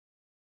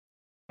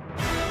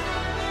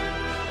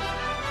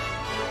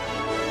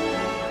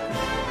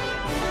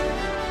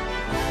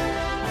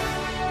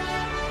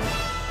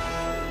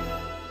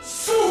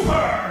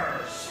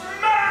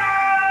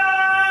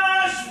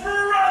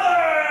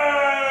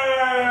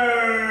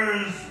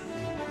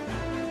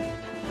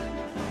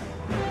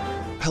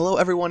Hello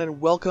everyone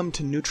and welcome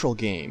to Neutral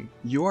Game,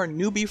 your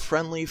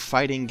newbie-friendly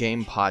fighting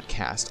game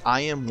podcast. I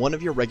am one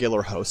of your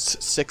regular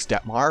hosts, Six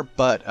Detmar,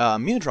 but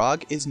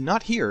Miodrag is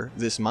not here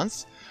this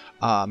month.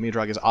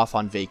 Miodrag is off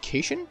on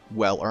vacation,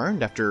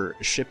 well-earned, after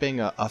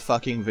shipping a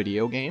fucking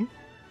video game,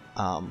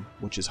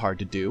 which is hard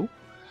to do.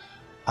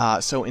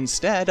 So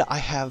instead, I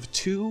have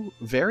two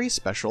very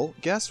special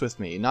guests with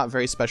me. Not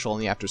very special in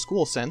the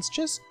after-school sense,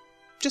 just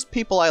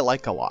people I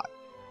like a lot.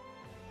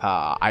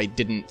 I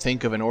didn't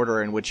think of an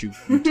order in which you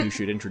two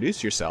should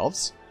introduce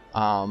yourselves.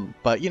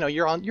 But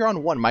you're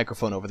on one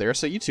microphone over there,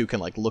 so you two can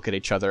look at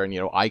each other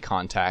and eye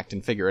contact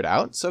and figure it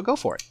out. So go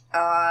for it.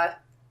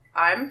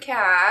 I'm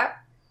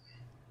Kat.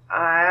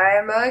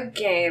 I'm a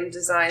game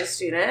design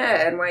student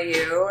at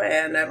NYU,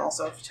 and I'm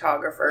also a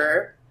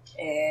photographer.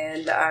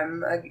 And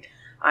I'm a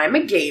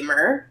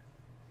gamer.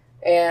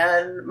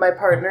 And my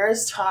partner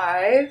is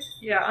Tai.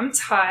 Yeah, I'm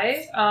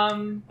Tai.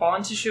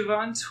 Ballin' Teshuva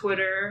on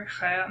Twitter,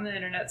 Chaya on the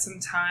internet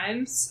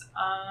sometimes.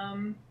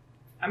 I'm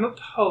a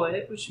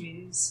poet, which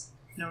means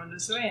no one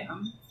knows who I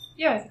am.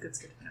 Yeah, I think that's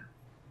good to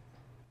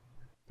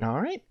know. All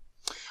right.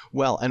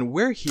 Well, and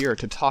we're here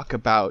to talk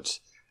about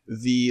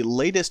the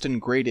latest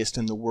and greatest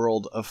in the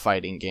world of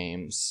fighting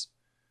games.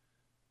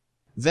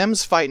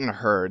 Them's Fightin'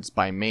 Herds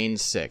by Main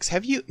 6.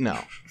 Have you...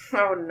 No.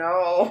 Oh,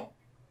 no.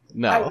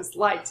 No. I was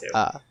lied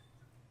to.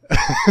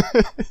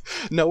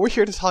 No, we're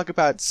here to talk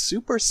about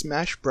Super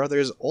Smash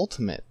Bros.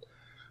 Ultimate.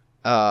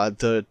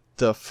 The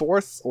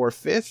 4th or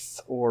 5th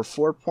or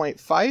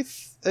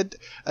 4.5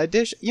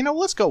 edition.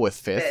 Let's go with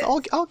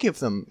 5th. I'll give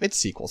them its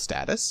sequel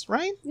status,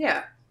 right?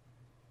 Yeah.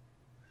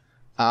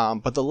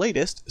 But the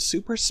latest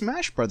Super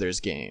Smash Bros.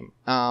 Game.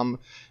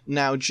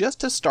 Now,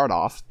 just to start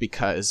off,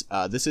 because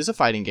this is a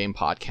fighting game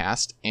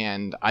podcast,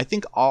 and I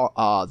think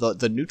all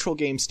the neutral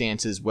game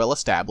stance is well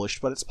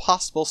established, but it's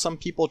possible some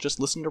people just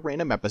listen to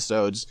random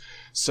episodes.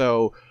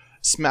 So,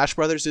 Smash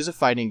Bros. Is a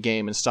fighting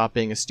game, and stop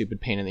being a stupid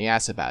pain in the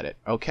ass about it.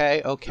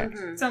 Okay? Okay.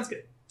 Mm-hmm. Sounds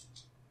good.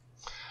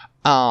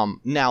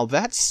 Now,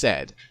 that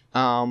said,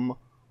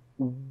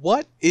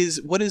 what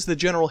is the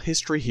general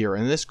history here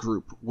in this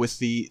group with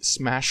the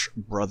Smash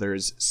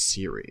Brothers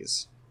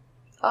series?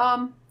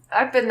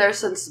 I've been there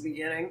since the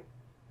beginning.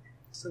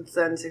 Since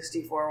the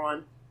N64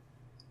 one.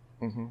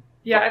 Mm-hmm.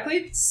 Yeah,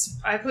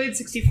 I played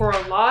 64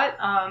 a lot.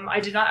 I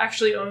did not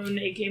actually own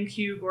a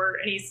GameCube or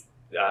any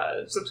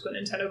subsequent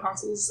Nintendo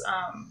consoles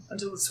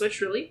until the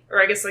Switch, really.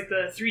 Or I guess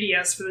the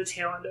 3DS for the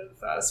tail end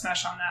of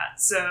Smash on that.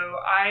 So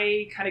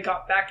I kind of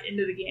got back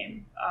into the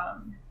game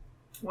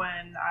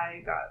when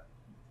I got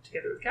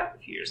together with Kat a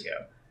few years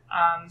ago.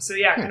 So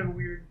yeah, kind of a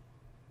weird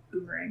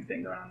boomerang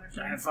thing going on there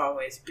for me. I've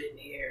always been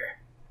here.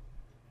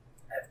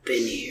 I've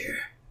been here.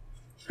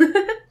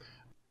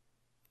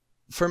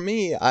 For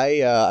me,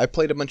 I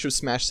played a bunch of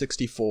Smash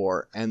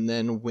 64, and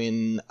then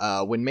when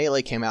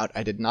Melee came out,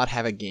 I did not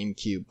have a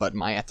GameCube, but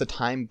my at the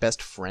time best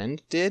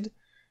friend did,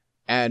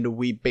 and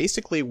we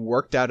basically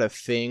worked out a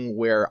thing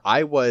where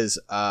I was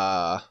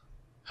a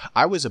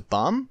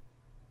bum,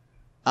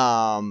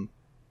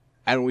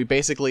 and we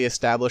basically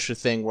established a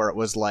thing where it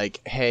was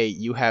like, hey,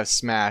 you have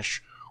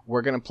Smash,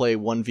 we're going to play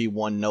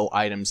 1v1, no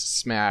items,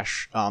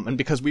 Smash. And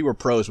because we were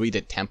pros, we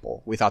did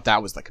Temple. We thought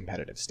that was the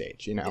competitive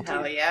stage,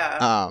 Hell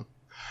yeah.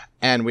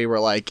 And we were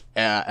like,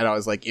 and I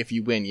was like, if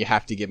you win, you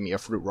have to give me a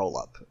fruit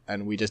roll-up.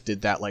 And we just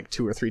did that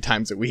 2 or 3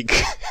 times a week.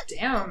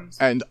 Damn.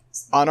 And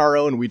on our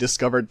own, we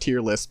discovered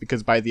tier lists,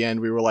 because by the end,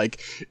 we were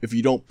like, if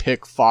you don't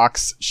pick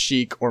Fox,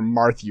 Sheik, or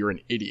Marth, you're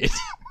an idiot.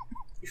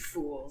 You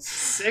fools.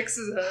 6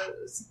 is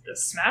a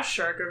Smash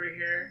Shark over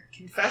here.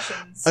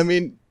 Confessions. I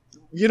mean,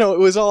 it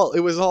was all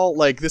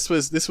this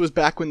was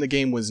back when the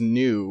game was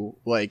new.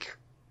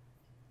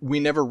 We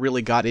never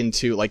really got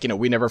into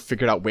we never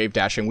figured out wave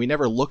dashing. We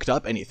never looked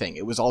up anything.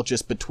 It was all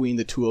just between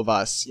the two of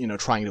us,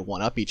 trying to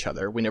one up each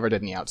other. We never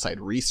did any outside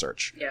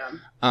research. Yeah.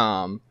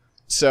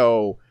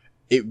 So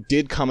it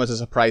did come as a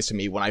surprise to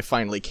me when I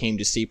finally came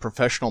to see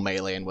professional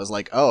Melee and was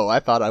like, oh, I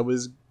thought I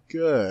was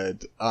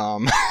good.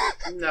 No.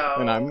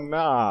 And I'm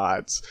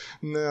not.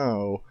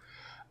 No.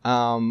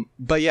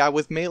 But yeah,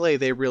 with Melee,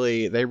 they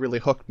really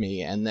hooked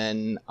me, and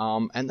then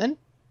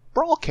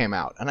Brawl came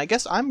out, and I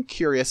guess I'm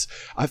curious.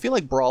 I feel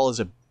like Brawl is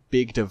a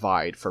big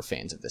divide for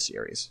fans of the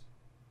series.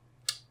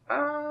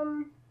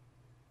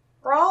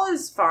 Brawl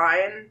is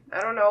fine. I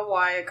don't know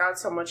why it got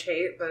so much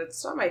hate, but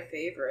it's not my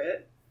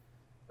favorite.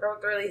 I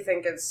don't really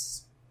think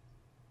it's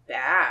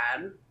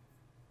bad.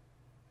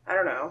 I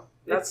don't know.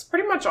 That's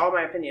pretty much all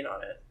my opinion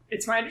on it.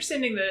 It's my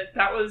understanding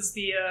that was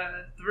the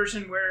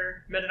version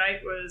where Meta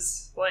Knight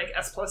was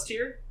S+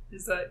 tier.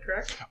 Is that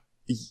correct?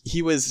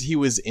 He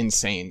was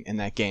insane in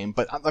that game,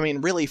 but I mean,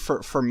 really,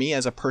 for me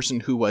as a person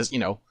who was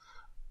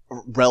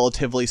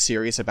relatively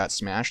serious about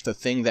Smash, the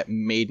thing that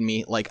made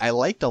me I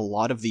liked a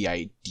lot of the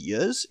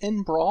ideas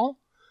in Brawl,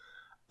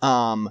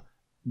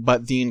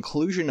 but the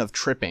inclusion of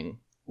tripping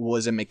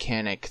was a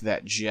mechanic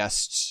that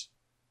just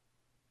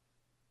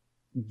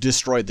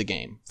destroyed the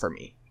game for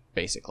me,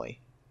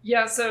 basically.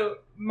 Yeah, so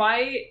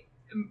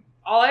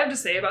all I have to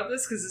say about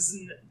this, because this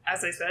isn't,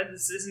 as I said,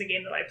 this isn't a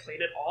game that I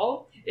played at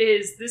all,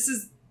 is this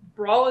is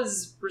Brawl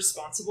is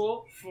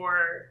responsible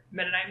for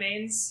Meta Knight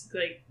mains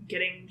like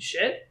getting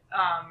shit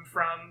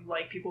from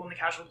like people in the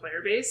casual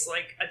player base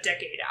like a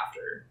decade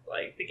after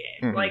like the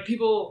game. Like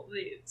people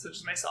such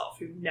as myself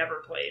who never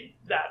played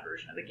that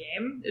version of the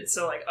game, it's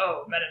so like,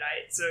 oh, Meta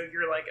Knight, so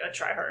you're like a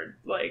tryhard,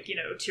 like, you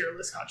know, tier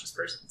list conscious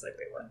person. It's like,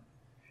 wait, what?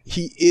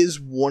 He is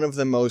one of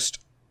the most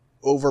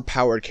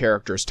overpowered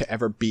characters to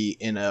ever be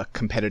in a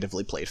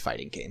competitively played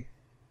fighting game.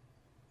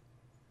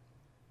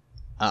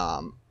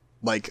 On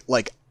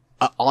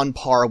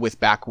par with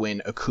back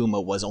when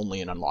Akuma was only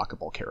an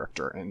unlockable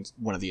character in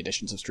one of the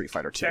editions of Street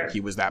Fighter 2. Sure.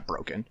 He was that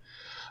broken.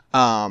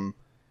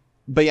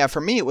 But yeah, for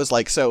me, it was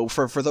like, so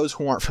for those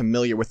who aren't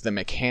familiar with the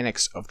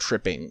mechanics of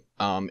tripping,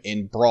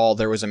 in Brawl,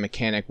 there was a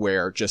mechanic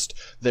where just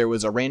there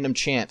was a random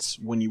chance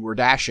when you were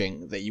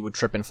dashing that you would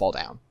trip and fall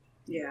down.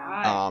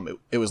 Yeah.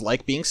 It was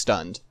like being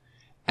stunned.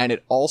 And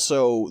it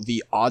also,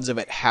 the odds of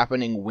it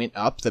happening went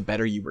up the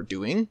better you were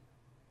doing.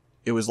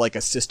 It was like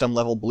a system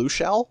level blue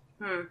shell.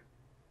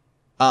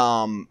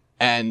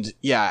 And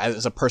yeah,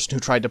 as a person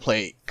who tried to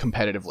play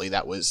competitively,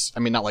 that was,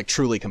 I mean, not like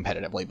truly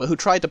competitively, but who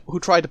tried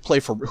to play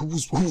for,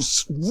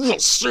 who's real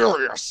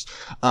serious.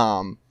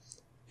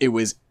 It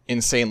was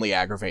insanely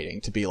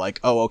aggravating to be like,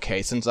 oh,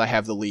 okay, since I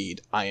have the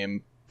lead, I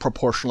am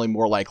proportionally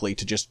more likely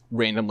to just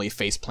randomly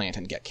faceplant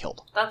and get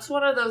killed. That's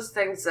one of those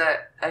things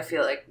that I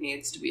feel like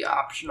needs to be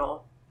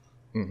optional.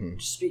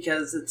 Just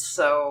because it's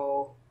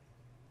so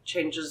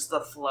changes the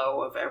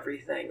flow of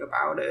everything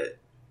about it.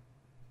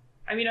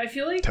 I mean, I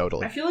feel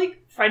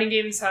like fighting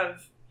games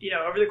have, you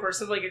know, over the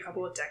course of like a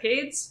couple of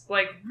decades,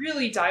 like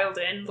really dialed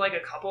in like a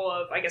couple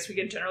of, I guess we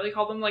could generally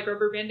call them like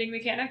rubber banding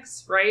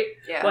mechanics, right?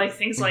 Yeah. Like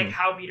things like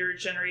how meter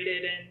is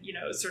generated in, you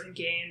know, certain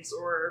games,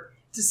 or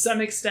to some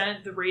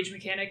extent the rage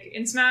mechanic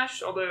in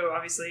Smash, although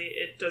obviously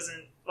it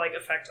doesn't like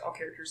affect all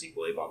characters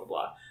equally, blah, blah,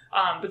 blah.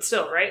 But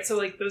still, right? So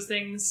like those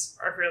things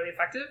are fairly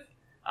effective.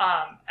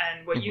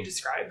 And what you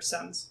described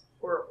sounds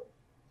horrible.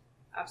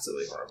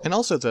 Absolutely horrible. And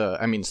also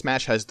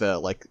Smash has the,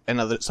 like,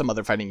 some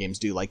other fighting games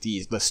do, like,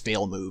 the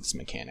stale moves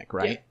mechanic,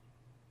 right?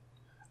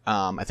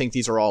 Yeah. I think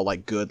these are all,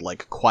 like, good,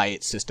 like,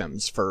 quiet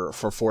systems for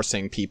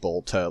forcing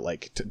people to,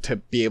 like, to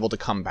be able to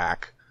come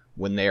back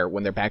when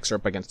their backs are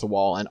up against the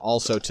wall, and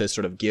also to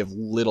sort of give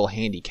little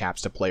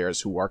handicaps to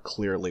players who are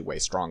clearly way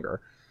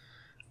stronger.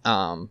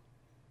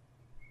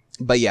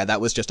 But yeah, that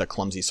was just a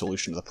clumsy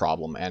solution to the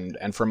problem,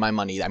 and for my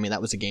money, I mean,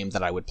 that was a game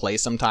that I would play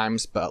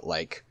sometimes, but,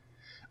 like,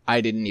 I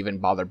didn't even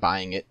bother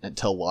buying it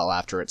until well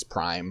after its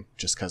prime,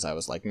 just because I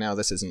was like, no,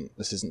 this isn't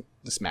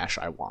the Smash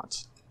I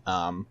want.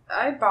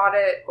 I bought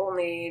it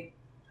only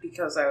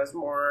because I was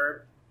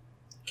more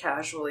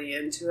casually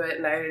into it,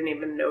 and I didn't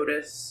even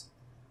notice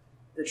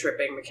the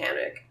tripping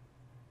mechanic.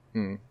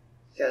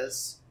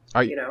 Because,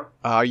 you know.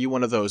 Are you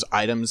one of those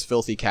items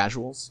filthy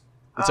casuals?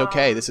 It's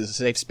okay, this is a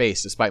safe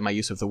space, despite my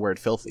use of the word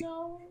filthy.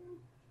 No.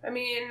 I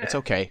mean... It's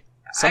okay.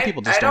 Some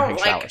people just don't hate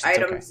showers. I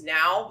don't like items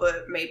now,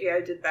 but maybe I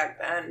did back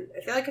then.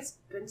 I feel like it's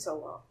been so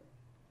long.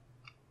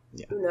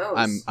 Yeah. Who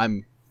knows?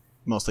 I'm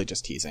mostly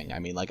just teasing. I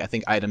mean, like, I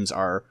think items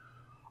are...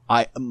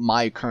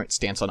 my current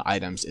stance on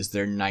items is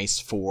they're nice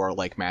for,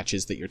 like,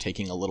 matches that you're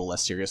taking a little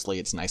less seriously.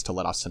 It's nice to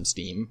let off some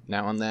steam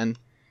now and then.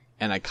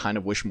 And I kind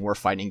of wish more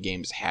fighting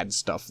games had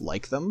stuff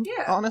like them,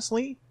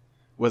 honestly.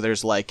 Where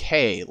there's like,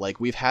 hey,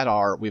 like, we've had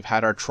our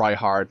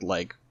try-hard,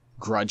 like,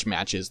 grudge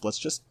matches. Let's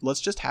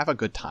just have a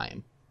good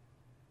time.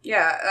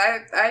 Yeah,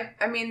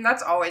 I mean,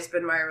 that's always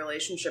been my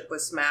relationship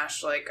with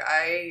Smash. Like,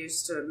 I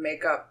used to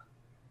make up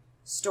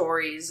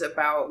stories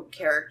about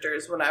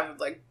characters when I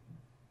would, like,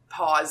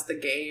 pause the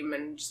game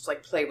and just,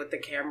 like, play with the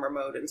camera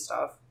mode and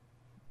stuff.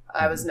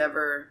 I was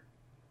never...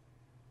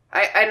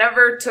 I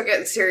never took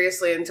it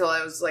seriously until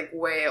I was, like,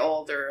 way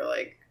older,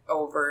 like,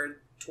 over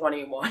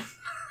 21.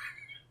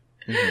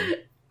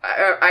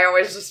 I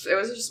always just... It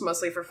was just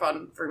mostly for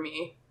fun for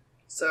me.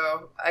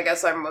 So I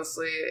guess I'm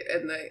mostly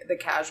in the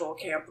casual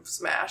camp of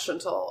Smash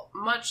until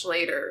much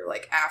later,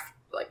 like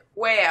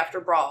way after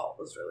Brawl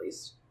was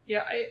released.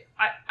 Yeah,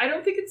 I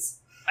don't think it's...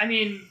 I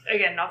mean,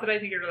 again, not that I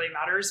think it really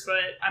matters,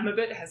 but I'm a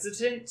bit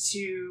hesitant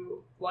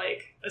to,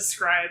 like,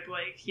 ascribe,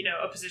 like, you know,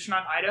 a position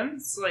on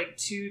items, like,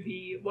 to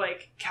the,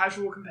 like,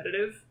 casual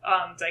competitive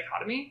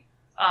dichotomy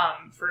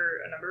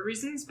for a number of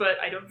reasons, but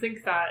I don't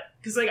think that...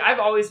 Because, like, I've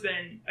always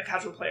been a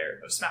casual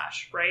player of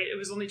Smash, right? It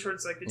was only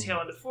towards, like, the tail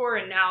end of 4,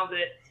 and now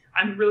that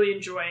I'm really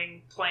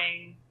enjoying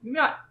playing,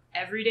 not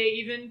every day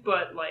even,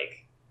 but,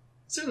 like,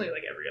 certainly,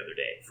 like, every other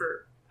day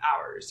for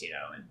hours, you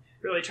know, and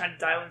really trying to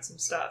dial in some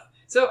stuff.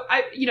 So,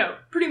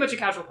 pretty much a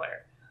casual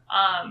player.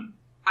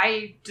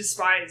 I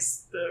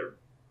despise the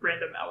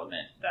random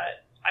element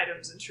that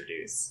items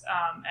introduce,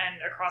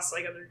 and across,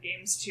 like, other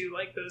games, too,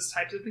 like, those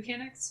types of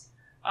mechanics,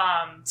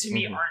 to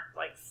me, aren't,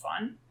 like,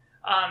 fun.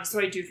 So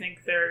I do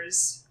think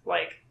there's,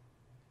 like,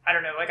 I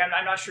don't know, like,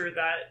 I'm not sure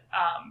that,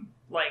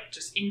 like,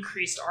 just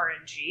increased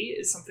RNG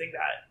is something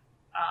that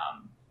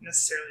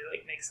necessarily,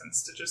 like, makes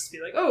sense to just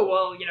be like, oh,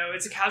 well, you know,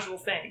 it's a casual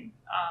thing.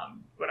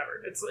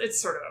 Whatever.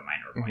 It's sort of a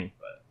minor point,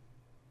 but...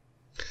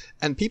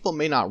 And people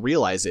may not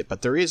realize it,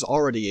 but there is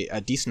already a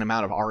decent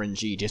amount of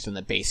RNG just in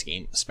the base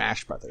game of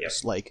Smash Brothers. Yep.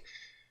 Like,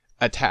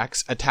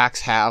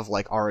 attacks have,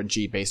 like,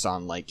 RNG based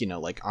on, like, you know,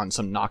 like, on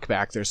some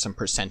knockback, there's some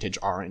percentage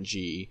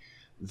RNG.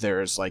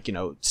 There's, like, you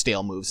know,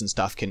 stale moves and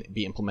stuff can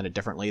be implemented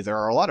differently. There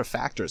are a lot of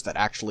factors that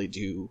actually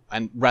do,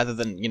 and rather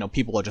than, you know,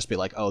 people will just be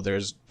like, oh,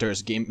 there's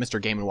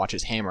Mr. Game &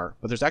 Watch's hammer,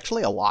 but there's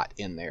actually a lot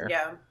in there.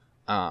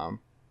 Yeah.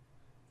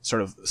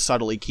 Sort of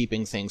subtly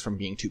keeping things from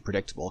being too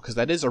predictable, because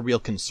that is a real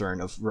concern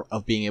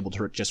of being able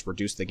to just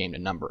reduce the game to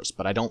numbers.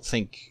 But I don't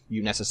think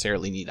you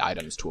necessarily need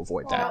items to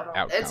avoid that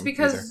outcome.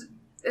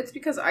 It's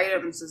because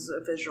items is a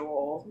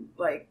visual,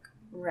 like,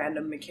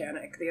 random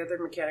mechanic. The other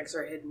mechanics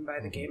are hidden by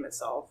the game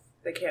itself.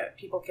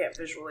 People can't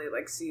visually,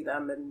 like, see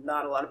them, and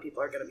not a lot of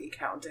people are going to be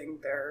counting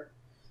their,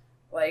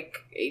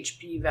 like,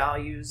 HP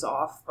values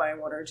off by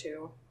 1 or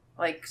 2.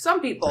 Like, some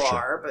people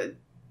are, but,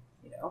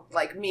 you know,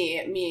 like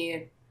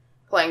me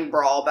playing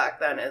Brawl back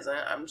then isn't.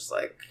 I'm just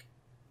like,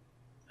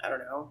 I don't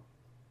know,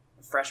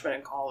 a freshman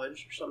in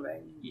college or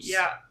something.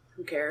 Yeah.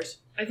 Who cares?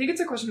 I think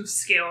it's a question of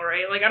scale,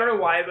 right? Like, I don't know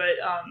why,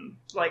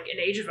 but, like, an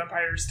Age of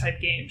Empires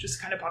type game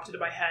just kind of popped into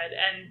my head.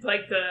 And,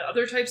 like, the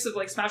other types of,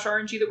 like, Smash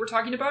RNG that we're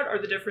talking about are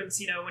the difference,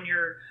 you know, when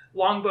your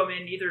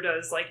Longbowman either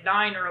does, like,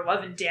 9 or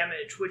 11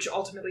 damage, which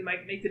ultimately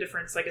might make the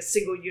difference, like, a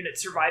single unit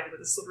surviving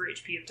with a sliver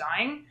HP of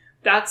dying.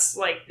 That's,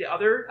 like, the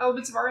other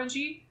elements of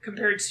RNG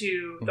compared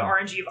to the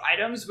RNG of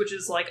items, which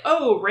is like,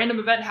 oh, random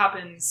event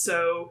happens,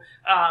 so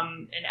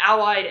an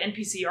allied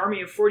NPC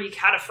army of 40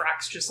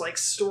 cataphracts just, like,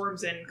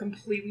 storms in,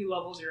 completely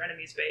levels your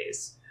enemy's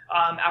base,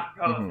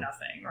 apropos of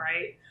nothing,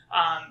 right?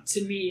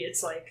 To me,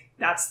 it's like,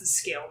 that's the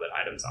scale that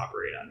items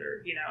operate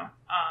under, you know?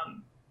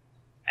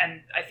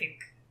 And I think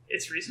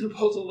it's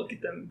reasonable to look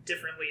at them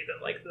differently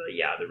than, like,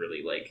 the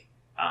really, like,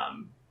 I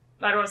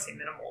don't want to say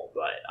minimal,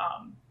 but...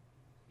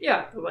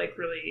 the, like,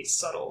 really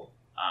subtle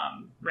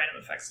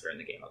random effects that are in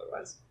the game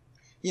otherwise.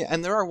 Yeah,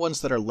 and there are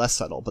ones that are less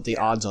subtle, but the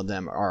odds on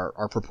them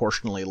are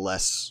proportionally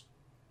less,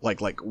 like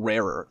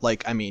rarer.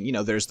 Like, I mean, you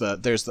know, there's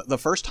the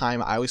first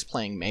time I was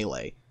playing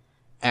Melee,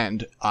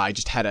 and I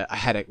just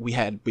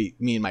me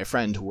and my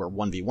friend, who were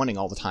 1v1ing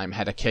all the time,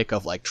 had a kick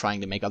of, like,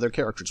 trying to make other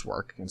characters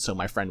work, and so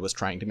my friend was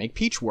trying to make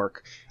Peach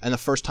work, and the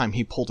first time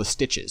he pulled a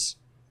Stitches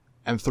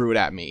and threw it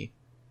at me.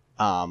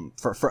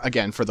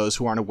 For those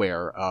who aren't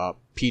aware,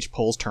 Peach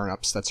pulls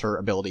turnips, that's her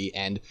ability,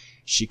 and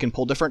she can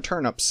pull different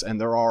turnips, and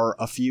there are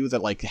a few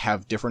that, like,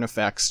 have different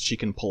effects. She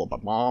can pull up a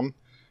bomb,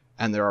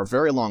 and there are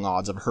very long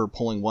odds of her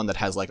pulling one that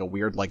has, like, a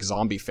weird, like,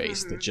 zombie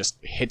face that just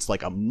hits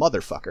like a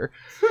motherfucker.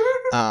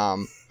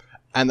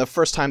 And the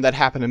first time that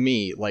happened to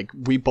me, like,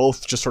 we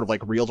both just sort of,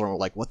 like, reeled and were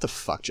like, what the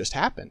fuck just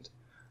happened?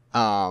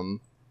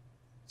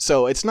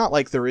 So it's not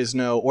like there is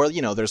no, or,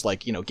 you know, there's,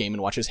 like, you know, Game &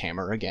 Watch's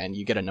hammer, again,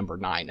 you get a number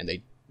 9, and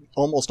they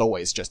almost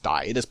always just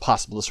die. It is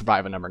possible to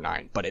survive a number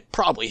 9, but it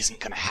probably isn't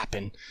going to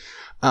happen.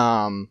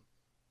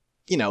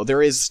 You know,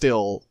 there is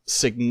still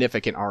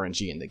significant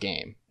RNG in the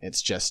game.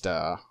 It's just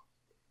a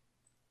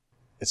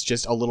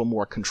little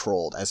more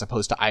controlled, as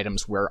opposed to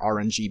items where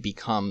RNG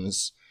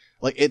becomes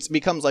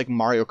like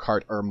Mario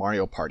Kart or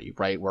Mario Party,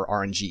 right? Where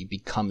RNG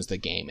becomes the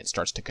game. It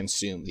starts to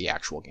consume the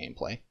actual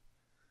gameplay.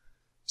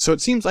 So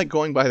it seems like,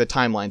 going by the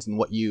timelines and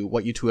what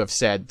you two have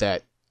said,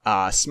 that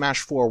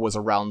Smash 4 was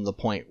around the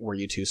point where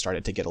you two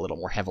started to get a little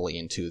more heavily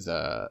into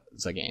the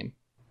game.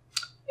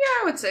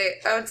 Yeah, I would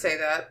say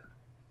that.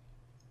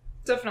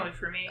 Definitely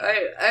for me.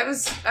 I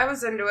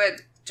was into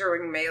it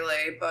during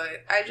Melee,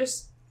 but I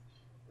just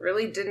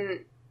really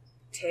didn't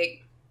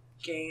take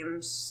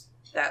games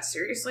that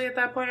seriously at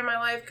that point in my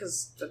life,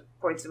 because the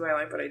points in my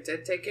life when I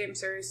did take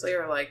games seriously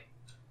are, like,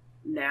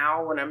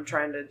 now when I'm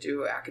trying to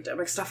do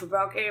academic stuff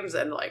about games,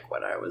 and, like,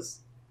 when I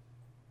was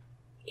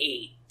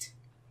 8.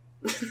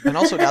 And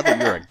also, now that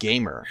you're a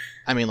gamer,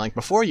 I mean, like,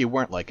 before you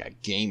weren't, like, a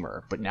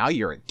gamer, but now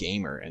you're a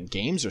gamer, and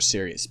games are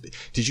serious.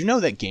 Did you know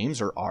that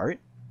games are art?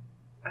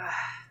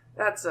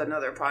 That's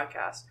another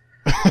podcast.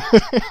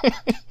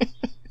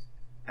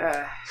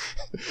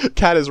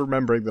 Kat is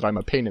remembering that I'm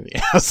a pain in the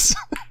ass.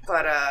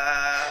 But,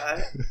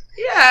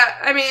 yeah,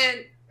 I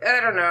mean, I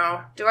don't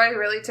know. Do I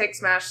really take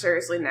Smash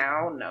seriously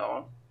now?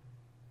 No.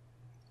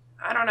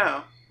 I don't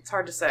know. It's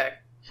hard to say.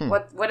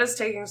 What is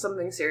taking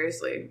something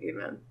seriously,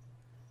 even?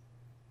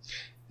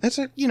 That's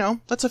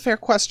a fair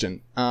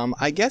question.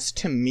 I guess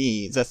to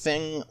me, the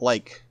thing,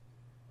 like,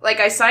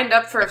 I signed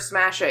up for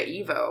Smash at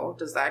EVO.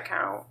 Does that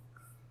count?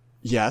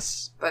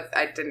 Yes. But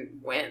I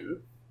didn't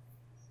win.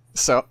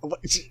 So,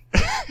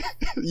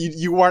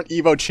 you weren't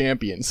EVO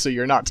champion, so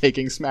you're not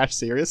taking Smash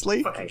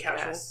seriously? Fucking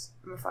casual.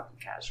 I'm a fucking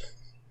casual.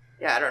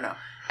 Yeah, I don't know.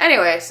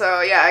 Anyway,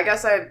 so yeah, I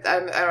guess I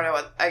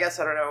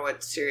don't know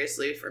what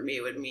seriously for me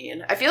would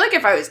mean. I feel like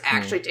if I was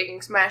actually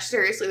taking Smash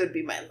seriously, it would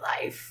be my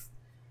life.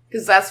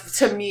 Because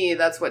to me,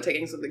 that's what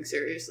taking something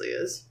seriously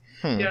is.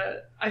 Yeah,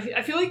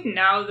 I feel like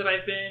now that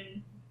I've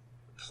been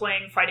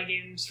playing fighting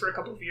games for a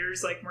couple of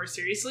years, like, more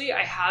seriously,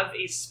 I have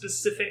a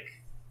specific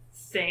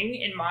thing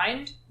in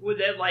mind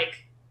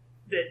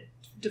that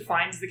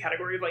defines the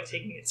category of, like,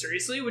 taking it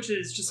seriously, which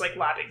is just, like,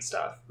 labbing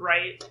stuff,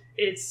 right?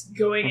 It's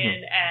going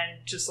in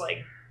and just,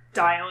 like,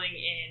 dialing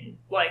in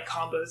like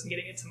combos and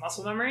getting into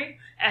muscle memory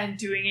and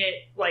doing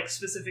it like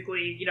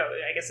specifically, you know,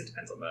 I guess it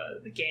depends on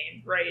the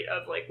game, right,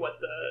 of like what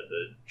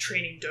the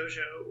training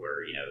dojo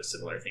or, you know, a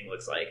similar thing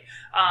looks like.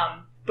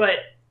 But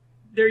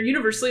they're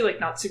universally like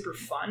not super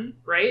fun,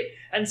 right?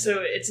 And so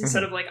it's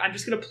instead of like, I'm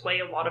just going to play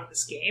a lot of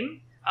this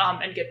game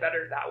and get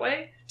better that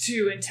way,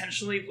 to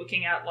intentionally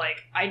looking at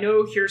like, I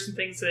know here's some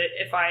things that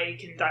if I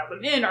can dial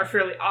them in are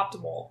fairly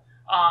optimal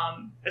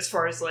as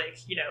far as like,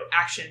 you know,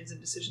 actions and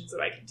decisions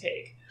that I can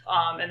take.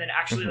 And then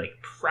actually like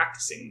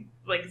practicing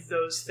like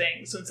those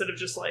things. So instead of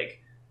just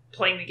like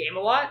playing the game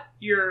a lot,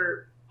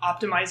 you're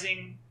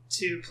optimizing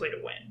to play to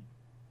win.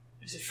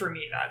 For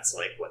me, that's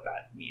like what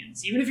that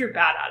means. Even if you're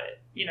bad at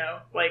it, you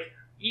know, like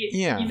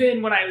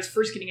even when I was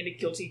first getting into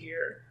Guilty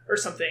Gear or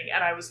something,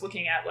 and I was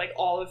looking at like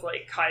all of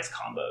like Kai's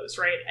combos,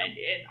 right, and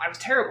I was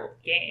terrible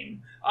at the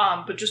game,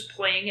 but just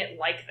playing it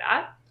like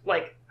that,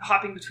 like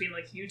hopping between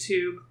like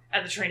YouTube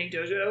and the training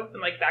dojo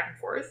and like back and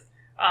forth,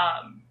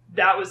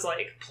 that was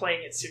like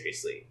playing it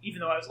seriously, even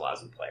though I was a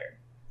lousy player.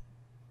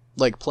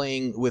 Like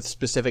playing with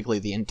specifically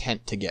the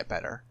intent to get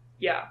better.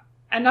 Yeah.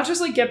 And not just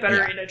like get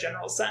better in a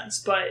general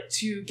sense, but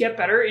to get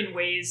better in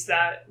ways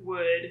that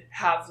would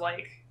have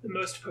like the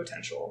most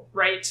potential,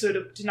 right? So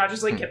to not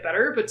just like get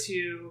better, but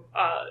to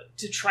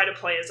try to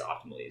play as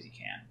optimally as you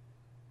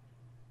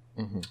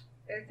can. Mm-hmm.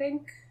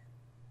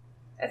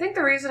 I think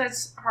the reason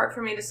it's hard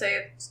for me to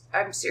say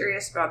I'm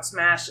serious about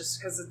Smash is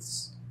because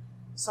it's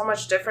so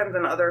much different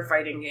than other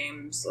fighting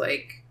games.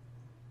 Like,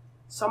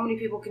 so many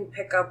people can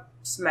pick up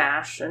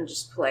Smash and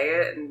just play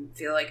it and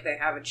feel like they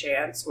have a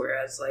chance,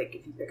 whereas like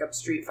if you pick up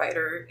Street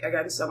Fighter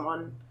against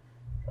someone,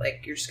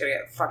 like you're just gonna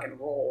get fucking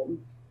rolled.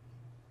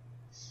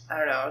 I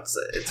don't know.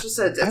 It's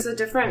a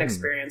different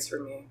experience for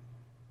me.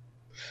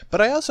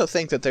 But I also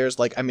think that there's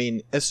like, I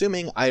mean,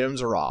 assuming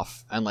items are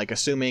off and like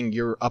assuming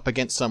you're up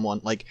against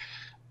someone, like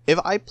if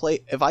I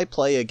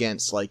play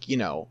against like, you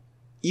know,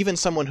 even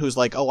someone who's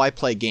like, oh, I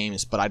play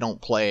games, but I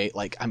don't play,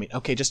 like, I mean,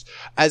 okay, just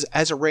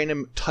as a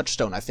random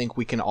touchstone, I think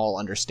we can all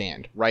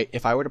understand, right?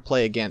 If I were to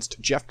play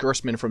against Jeff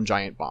Gerstmann from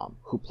Giant Bomb,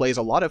 who plays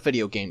a lot of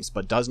video games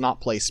but does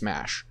not play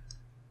Smash,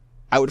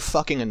 I would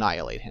fucking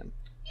annihilate him.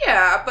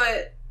 Yeah,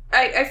 but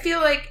I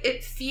feel like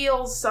it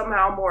feels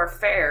somehow more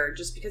fair,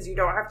 just because you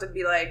don't have to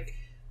be, like,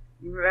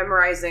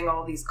 memorizing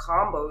all these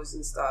combos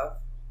and stuff.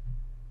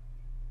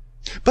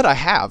 But I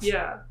have.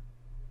 Yeah.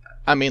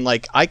 I mean,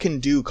 like, I can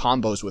do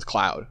combos with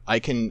Cloud. I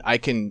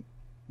can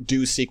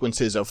do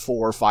sequences of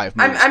 4 or 5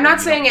 moves. I'm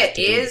not saying it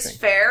is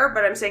fair,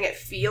 but I'm saying it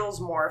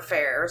feels more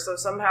fair. So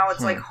somehow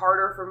it's, like,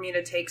 harder for me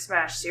to take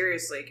Smash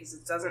seriously, because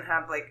it doesn't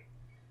have, like...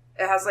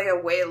 It has, like,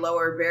 a way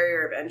lower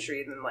barrier of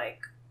entry than, like,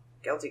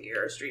 Guilty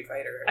Gear or Street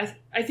Fighter.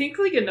 I think,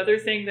 like, another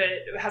thing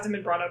that hasn't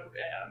been brought up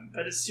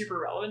that is super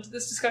relevant to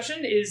this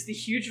discussion is the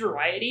huge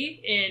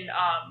variety in,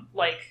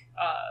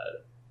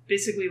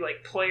 basically,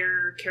 like,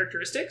 player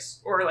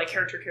characteristics, or, like,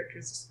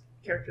 characteristics,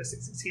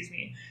 excuse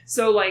me.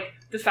 So, like,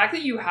 the fact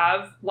that you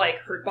have, like,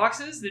 hurt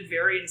boxes that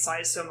vary in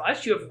size so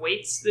much, you have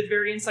weights that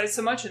vary in size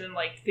so much, and then,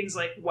 like, things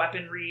like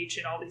weapon reach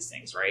and all these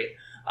things, right?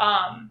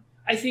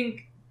 I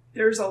think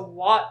there's a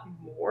lot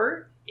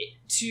more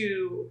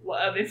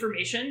of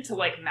information to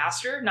like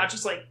master, not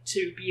just like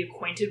to be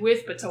acquainted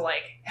with, but to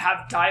like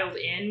have dialed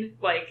in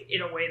like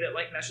in a way that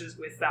like meshes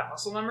with that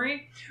muscle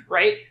memory,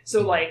 right?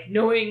 So like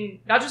knowing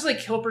not just like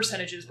kill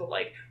percentages, but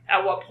like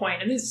at what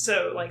point, and this is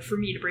so like for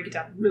me to break it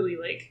down really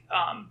like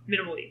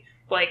minimally,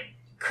 like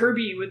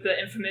Kirby with the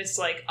infamous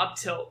like up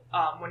tilt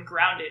when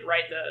grounded,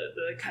 right?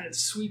 The kind of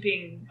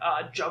sweeping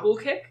juggle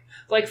kick.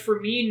 Like for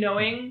me,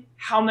 knowing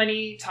how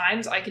many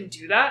times I can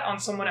do that on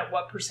someone at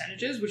what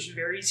percentages, which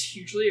varies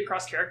hugely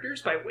across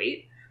characters by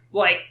weight.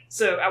 Like,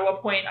 so at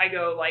what point I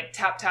go like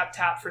tap, tap,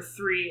 tap for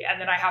 3, and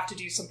then I have to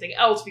do something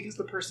else because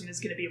the person is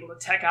going to be able to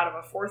tech out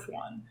of a 4th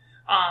one.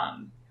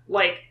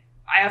 Like,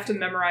 I have to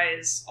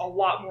memorize a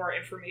lot more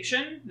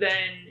information than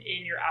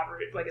in your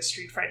average, like a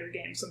Street Fighter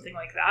game, something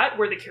like that,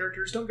 where the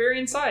characters don't vary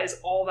in size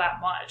all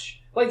that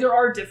much. Like, there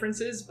are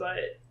differences,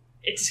 but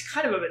it's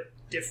kind of a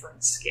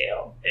different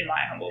scale, in my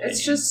humble opinion.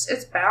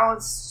 It's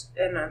balanced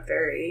in a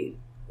very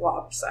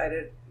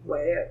lopsided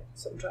way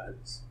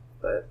sometimes.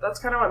 But that's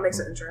kind of what makes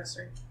it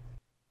interesting.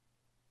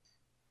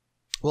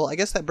 Well, I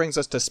guess that brings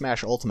us to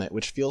Smash Ultimate,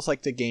 which feels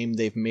like the game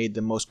they've made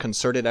the most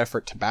concerted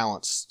effort to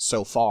balance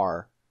so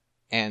far,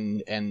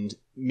 and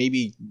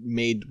maybe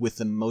made with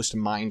the most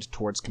mind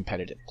towards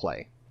competitive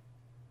play.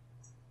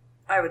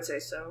 I would say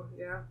so,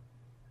 yeah.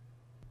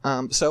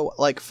 So,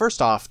 like,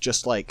 first off,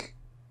 just, like,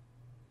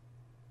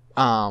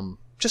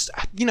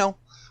 you know,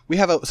 we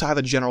have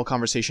a general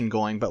conversation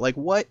going, but, like,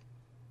 what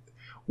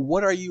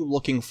are you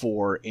looking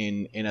for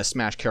in a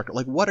Smash character?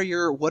 Like, what are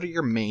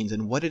your mains,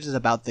 and what is it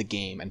about the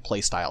game and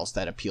playstyles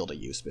that appeal to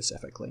you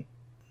specifically?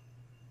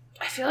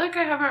 I feel like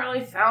I haven't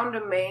really found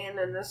a main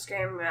in this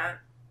game yet.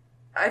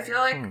 I feel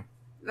like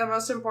the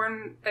most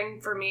important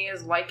thing for me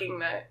is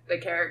liking the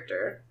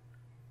character.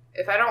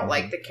 If I don't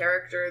like the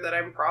character, then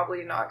I'm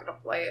probably not going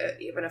to play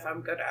it, even if I'm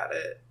good at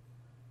it.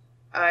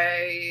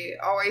 I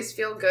always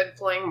feel good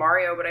playing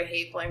Mario, but I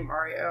hate playing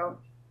Mario.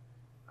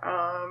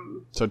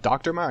 So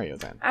Dr. Mario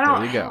then. I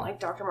don't There you go. like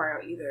Dr.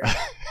 Mario either.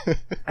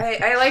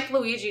 I like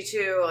Luigi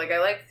too. Like, I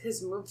like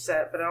his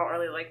moveset, but I don't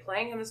really like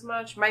playing him as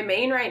much. My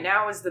main right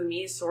now is the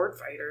Mii Sword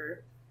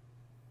Fighter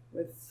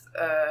with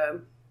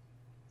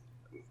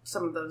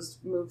some of those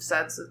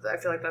movesets. I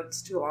feel like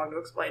that's too long to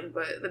explain,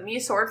 but the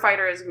Mii Sword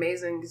Fighter is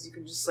amazing because you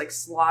can just like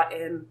slot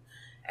in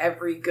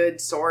every good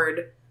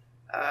sword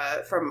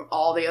from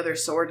all the other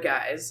sword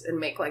guys and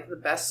make like the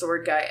best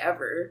sword guy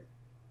ever.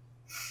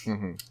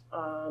 Mm-hmm.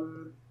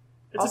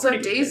 Also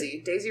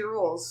Daisy. Daisy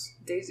rules.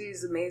 Daisy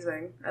is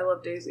amazing. I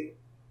love Daisy.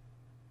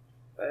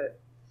 But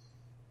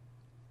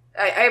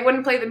I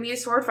wouldn't play the Mii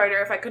Sword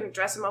Fighter if I couldn't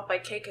dress him up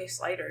like KK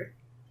Slider.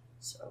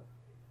 So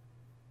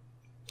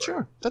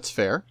Sure, that's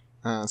fair.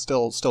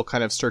 Still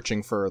kind of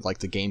searching for like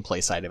the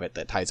gameplay side of it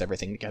that ties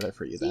everything together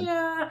for you then.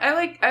 yeah,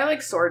 I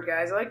like sword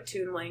guys. I like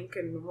Toon Link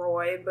and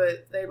Roy,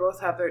 but they both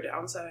have their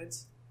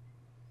downsides.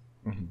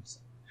 Mm-hmm.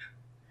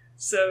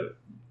 So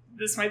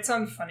this might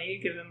sound funny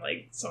given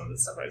like some of the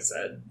stuff I've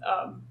said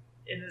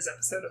in this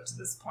episode up to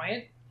this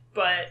point,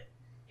 but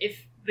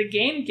if the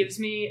game gives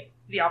me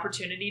the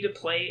opportunity to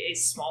play a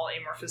small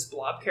amorphous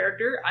blob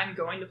character, I'm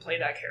going to play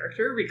that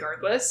character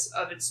regardless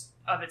of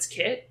its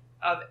kit,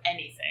 of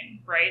anything,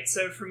 right?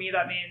 So for me,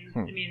 that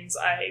means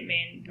I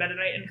main Meta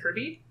Knight and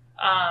Kirby.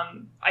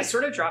 I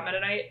sort of dropped Meta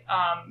Knight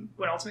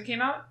when Ultimate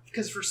came out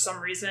because for some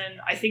reason,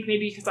 I think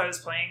maybe because I was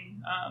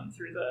playing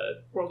through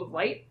the World of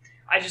Light,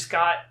 I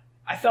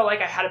felt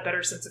like I had a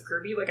better sense of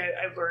Kirby. Like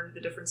I learned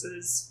the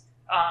differences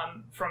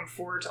from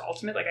 4 to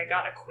Ultimate. Like I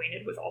got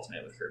acquainted with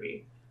Ultimate with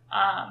Kirby.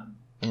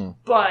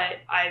 But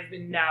I've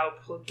been now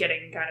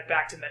getting kind of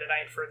back to Meta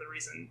Knight for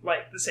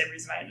the same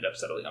reason I ended up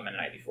settling on Meta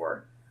Knight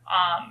before.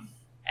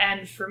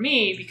 And for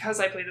me, because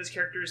I play those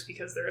characters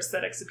because their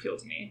aesthetics appeal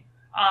to me,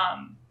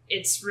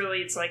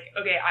 it's like,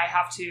 okay, I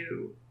have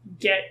to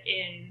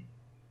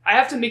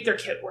make their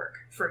kit work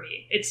for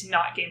me. It's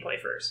not gameplay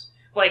first.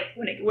 Like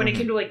when it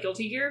came to like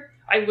Guilty Gear,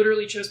 I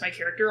literally chose my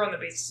character on the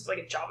basis of like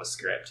a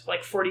JavaScript,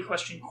 like 40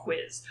 question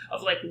quiz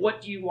of like,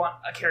 what do you want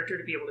a character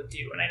to be able to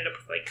do? And I ended up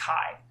with like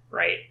Kai,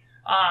 right?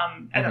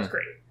 And that was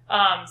great.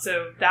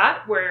 So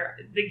that where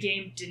the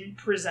game didn't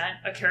present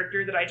a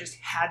character that I just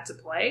had to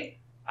play,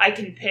 I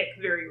can pick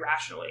very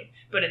rationally.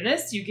 But in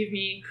this, you give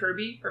me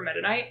Kirby or Meta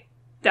Knight,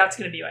 that's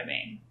going to be my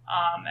main.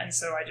 And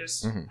so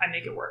I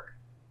make it work.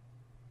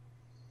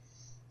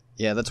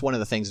 Yeah, that's one of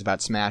the things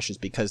about Smash is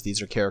because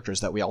these are characters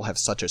that we all have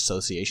such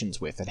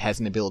associations with. It has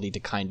an ability to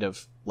kind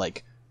of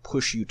like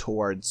push you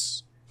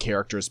towards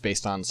characters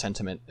based on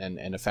sentiment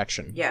and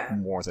affection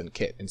more than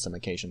kit in some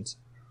occasions.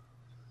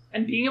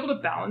 And being able to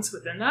balance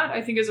within that,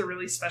 I think, is a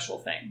really special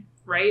thing,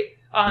 right?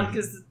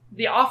 Because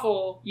the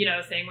awful,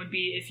 thing would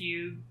be if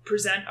you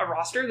present a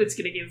roster that's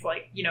going to give,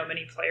 like,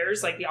 many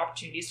players, like, the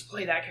opportunities to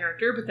play that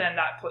character, but then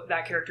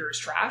that character is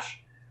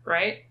trash,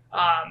 right?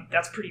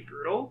 That's pretty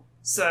brutal.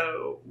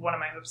 So one of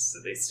my hopes is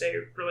that they stay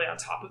really on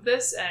top of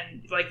this,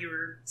 and like you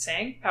were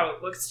saying, how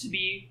it looks to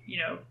be,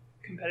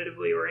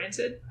 competitively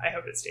oriented, I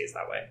hope it stays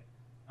that way.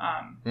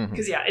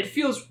 Because it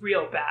feels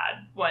real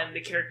bad when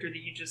the character that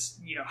you just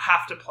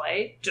have to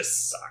play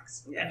just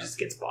sucks and just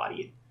gets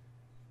bodied.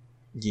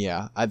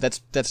 Yeah, that's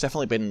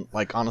definitely been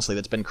honestly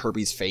that's been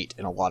Kirby's fate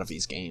in a lot of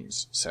these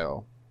games.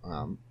 So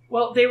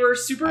well, they were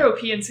super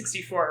OP in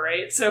 64,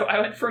 right? So I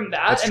went from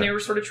that, and they were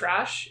sort of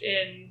trash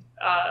in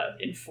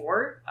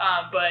 4,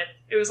 but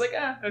it was like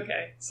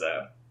okay,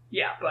 so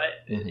yeah,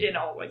 but in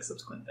all like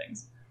subsequent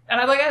things,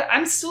 and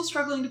I'm still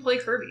struggling to play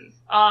Kirby.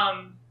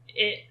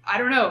 I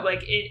don't know,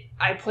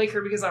 I play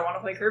Kirby because I want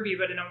to play Kirby,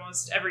 but in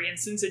almost every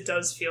instance, it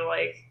does feel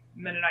like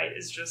Meta Knight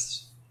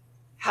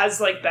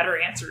has like better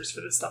answers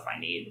for the stuff I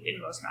need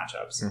in most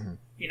matchups,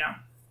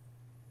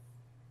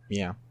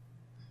 Yeah.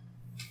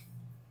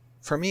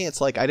 For me,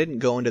 it's like, I didn't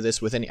go into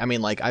this with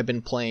I've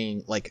been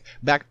playing,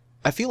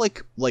 I feel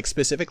like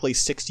specifically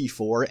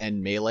 64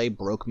 and Melee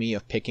broke me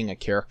of picking a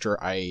character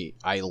I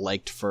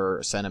liked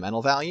for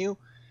sentimental value,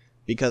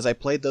 because I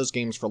played those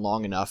games for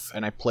long enough,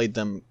 and I played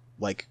them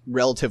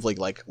relatively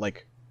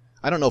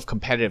I don't know if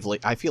competitively,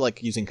 I feel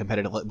like using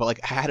competitive, but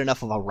I had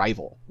enough of a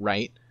rival,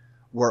 right?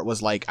 Where it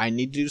was I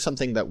need to do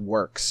something that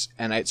works,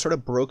 and it sort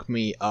of broke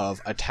me of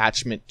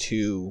attachment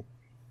to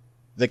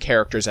the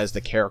characters as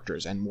the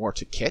characters and more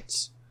to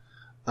kits.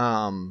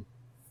 And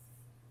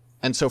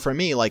so for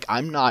me,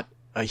 I'm not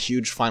a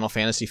huge Final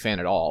Fantasy fan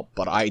at all,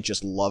 but I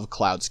just love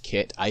Cloud's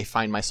kit. I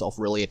find myself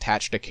really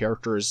attached to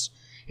characters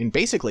in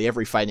basically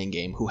every fighting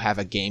game who have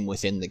a game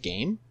within the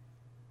game.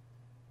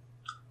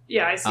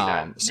 Yeah, I see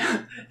that.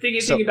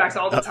 Thinking back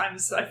to all the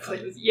times I've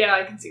played with... Yeah,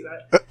 I can see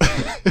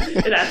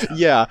that.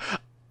 Yeah.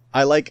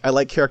 I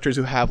like characters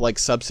who have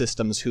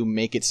subsystems who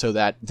make it so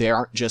that they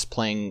aren't just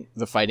playing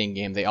the fighting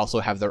game, they also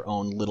have their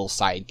own little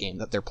side game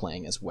that they're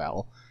playing as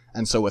well.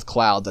 And so with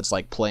Cloud, that's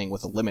playing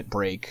with a limit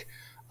break.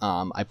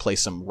 I play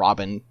some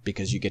Robin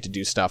because you get to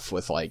do stuff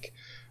with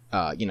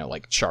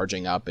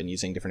charging up and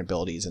using different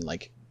abilities and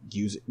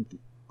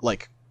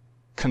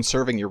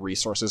conserving your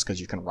resources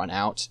because you can run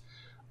out.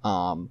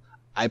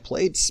 I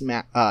played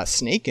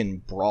Snake in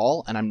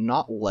Brawl, and I'm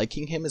not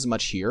liking him as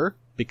much here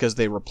because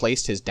they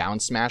replaced his down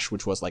smash,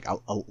 which was like a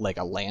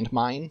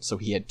landmine, so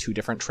he had 2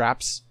 different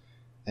traps,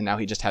 and now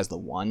he just has the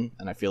one,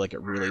 and I feel like it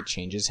really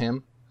changes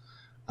him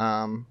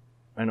in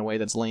a way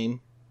that's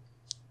lame.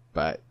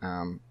 But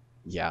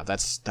yeah,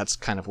 that's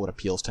kind of what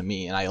appeals to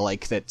me, and I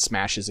like that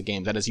Smash is a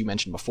game that, as you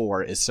mentioned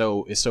before, is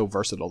so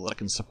versatile that it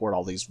can support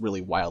all these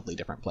really wildly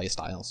different play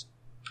styles.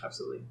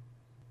 Absolutely.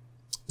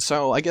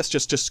 So I guess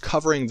just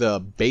covering the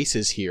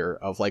bases here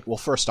of like, well,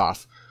 first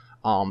off,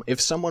 if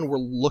someone were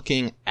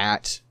looking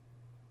at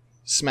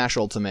Smash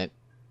Ultimate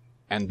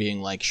and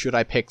being like, should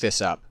I pick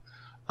this up?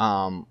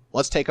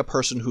 Let's take a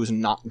person who's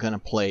not going to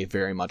play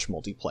very much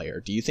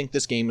multiplayer. Do you think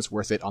this game is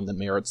worth it on the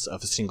merits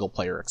of a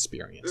single-player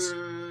experience?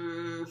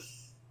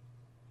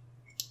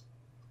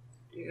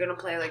 You're going to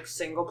play, like,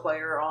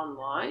 single-player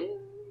online?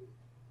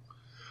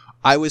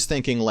 I was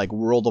thinking, like,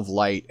 World of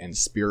Light and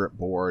Spirit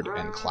Board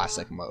and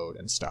Classic Mode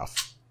and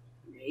stuff.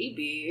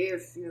 Maybe,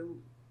 if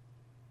you...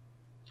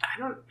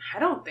 I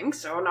don't think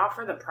so. Not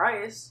for the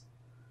price.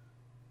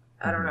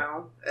 I don't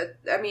know.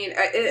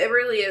 It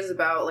really is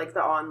about, like,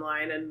 the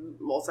online and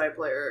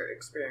multiplayer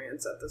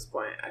experience at this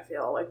point. I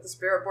feel like the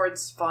Spirit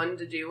Board's fun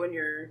to do when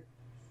you're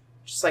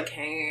just, like,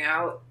 hanging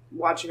out,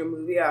 watching a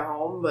movie at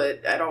home,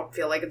 but I don't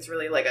feel like it's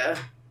really, like,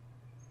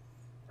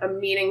 a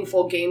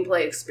meaningful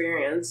gameplay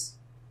experience.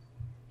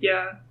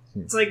 Yeah.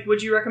 It's like,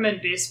 would you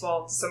recommend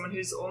baseball to someone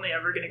who's only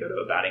ever going to go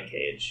to a batting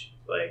cage?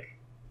 Like,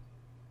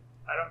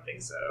 I don't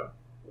think so.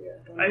 Yeah,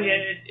 I mean,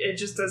 it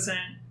just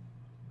doesn't...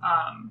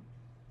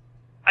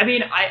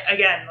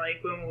 again,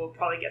 like, when we'll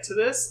probably get to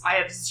this, I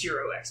have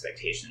 0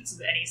 expectations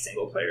of any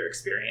single-player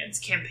experience,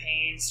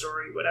 campaign,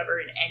 story, whatever,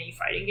 in any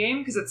fighting game,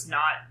 because it's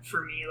not,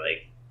 for me,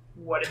 like,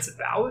 what it's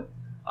about.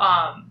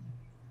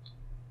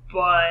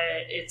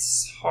 But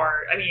it's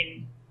hard. I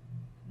mean,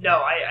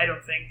 no, I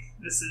don't think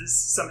this is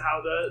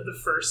somehow the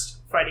first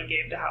fighting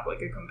game to have,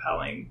 like, a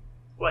compelling,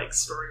 like,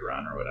 story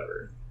run or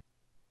whatever.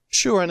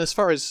 Sure, and as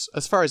far as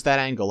that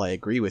angle, I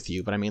agree with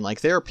you. But I mean,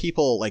 like, there are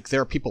people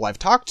I've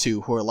talked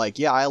to who are like,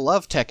 yeah, I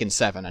love Tekken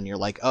 7, and you're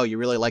like, oh, you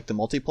really like the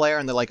multiplayer?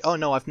 And they're like, oh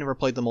no, I've never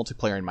played the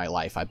multiplayer in my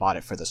life. I bought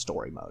it for the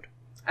story mode.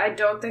 I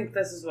don't think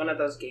this is one of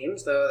those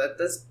games, though, that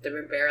this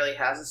barely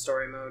has a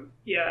story mode.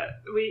 Yeah,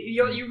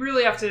 you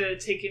really have to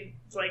take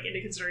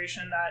into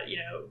consideration that, you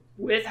know,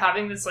 with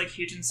having this, like,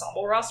 huge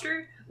ensemble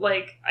roster,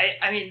 like,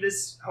 I mean,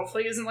 this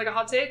hopefully isn't, like, a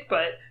hot take,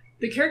 but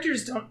the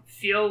characters don't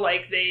feel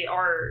like they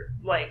are,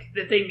 like,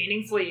 that they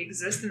meaningfully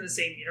exist in the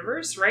same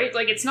universe, right?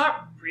 Like, it's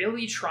not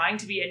really trying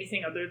to be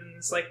anything other than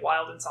this, like,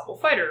 wild ensemble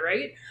fighter,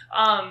 right?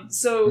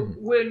 So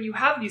when you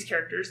have these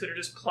characters that are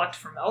just plucked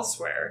from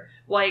elsewhere,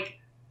 like,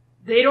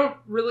 they don't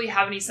really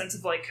have any sense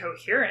of, like,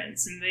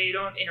 coherence, and they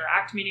don't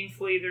interact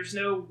meaningfully. There's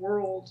no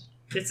world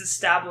that's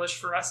established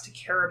for us to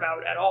care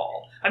about at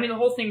all. I mean, the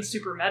whole thing's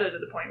super meta to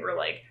the point where,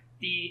 like,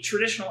 the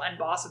traditional end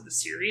boss of the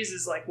series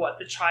is, like, what,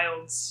 the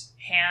child's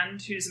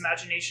hand whose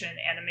imagination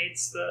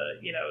animates the,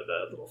 you know,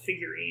 the little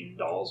figurine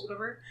dolls,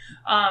 whatever.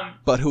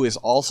 But who is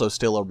also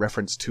still a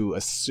reference to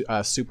a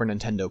Super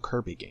Nintendo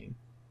Kirby game.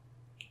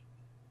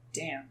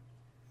 Damn.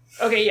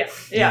 Okay,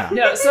 yeah.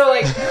 No, so,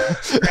 like...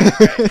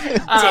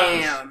 right.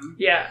 Damn.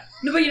 Yeah.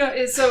 No, but, you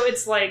know, so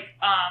it's, like...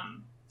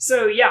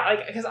 So, yeah,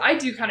 like, because I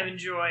do kind of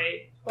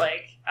enjoy,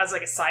 like, as,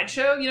 like, a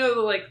sideshow, you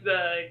know, like,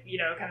 the, you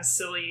know, kind of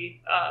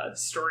silly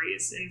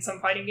stories in some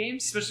fighting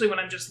games, especially when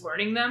I'm just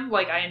learning them.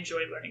 Like, I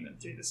enjoy learning them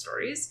through the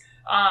stories.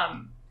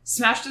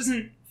 Smash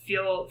doesn't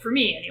feel, for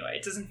me anyway,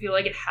 it doesn't feel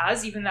like it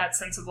has even that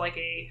sense of, like,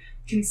 a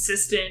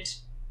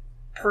consistent,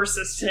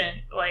 persistent,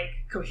 like,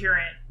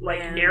 coherent, like,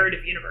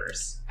 narrative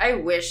universe. I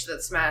wish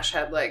that Smash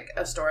had, like,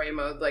 a story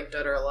mode like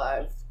Dead or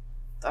Alive.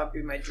 That would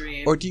be my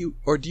dream. Or do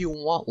you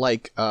want,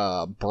 like,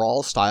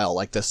 Brawl style,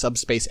 like the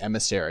Subspace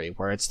Emissary,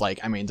 where it's like,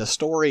 I mean, the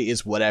story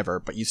is whatever,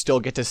 but you still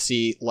get to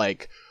see,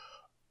 like,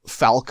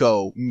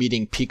 Falco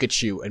meeting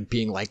Pikachu and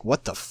being like,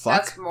 what the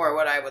fuck? That's more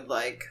what I would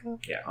like,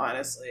 yeah.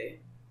 Honestly.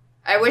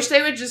 I wish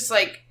they would just,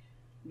 like,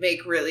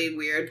 make really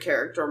weird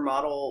character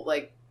model,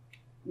 like,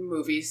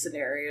 movie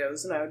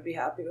scenarios, and I would be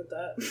happy with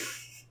that.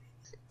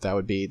 That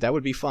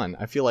would be fun.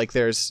 I feel like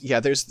there's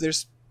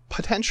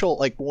potential,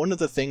 like, one of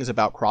the things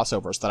about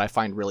crossovers that I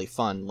find really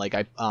fun, like,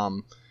 it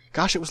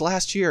was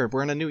last year,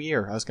 we're in a new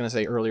year, I was going to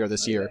say earlier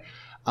this year,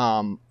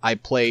 I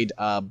played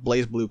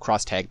Blaze Blue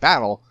Cross Tag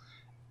Battle,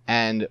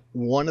 and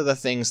one of the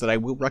things that I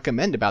will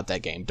recommend about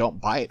that game, don't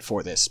buy it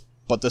for this,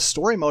 but the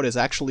story mode is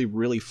actually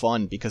really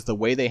fun because the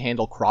way they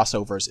handle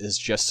crossovers is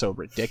just so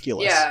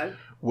ridiculous. Yeah.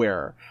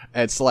 Where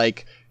it's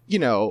like, you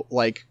know,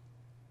 like,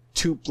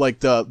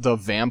 the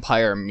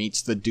vampire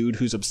meets the dude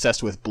who's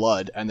obsessed with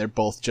blood, and they're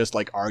both just,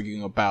 like,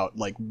 arguing about,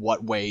 like,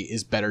 what way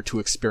is better to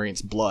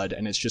experience blood,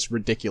 and it's just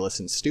ridiculous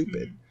and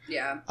stupid.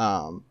 Yeah.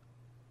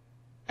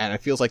 And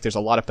it feels like there's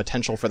a lot of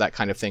potential for that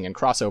kind of thing in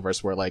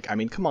crossovers where, like, I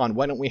mean, come on,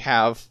 why don't we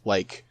have,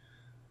 like,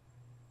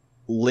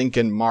 Link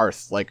and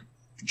Marth, like,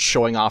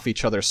 showing off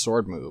each other's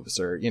sword moves,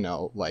 or, you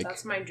know, like...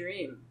 That's my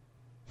dream.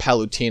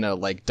 Palutena,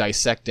 like,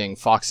 dissecting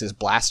Fox's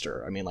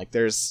blaster. I mean, like,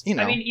 there's, you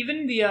know... I mean,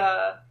 even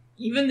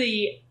even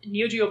the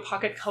Neo Geo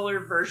Pocket Color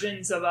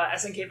versions of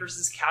SNK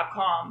versus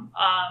Capcom,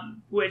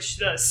 which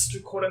the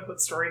quote-unquote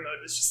story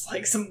mode was just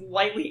like some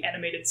lightly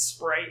animated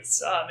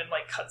sprites and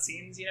like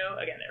cutscenes, you know,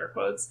 again, air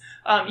quotes.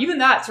 Even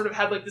that sort of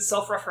had like the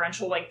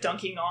self-referential like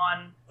dunking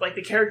on like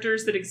the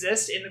characters that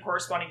exist in the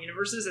corresponding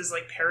universes as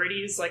like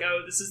parodies, like,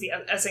 oh, this is the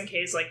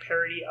SNK's like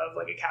parody of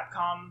like a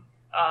Capcom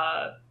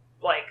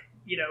like,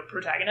 you know,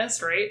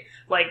 protagonist, right?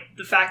 Like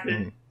the fact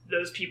that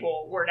those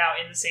people were now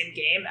in the same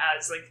game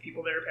as like the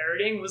people they're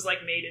parodying was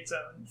like made its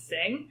own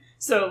thing.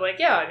 So like,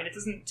 yeah, I mean, it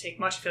doesn't take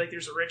much. I feel like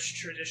there's a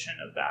rich tradition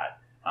of that.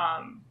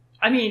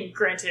 I mean,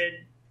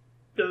 granted,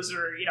 those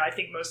are, you know, I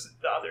think most of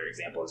the other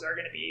examples are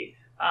going to be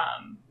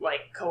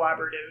like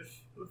collaborative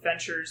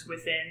ventures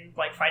within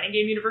like fighting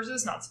game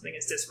universes, not something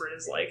as disparate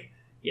as like,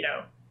 you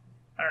know,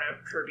 I don't know,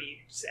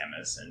 Kirby,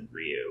 Samus, and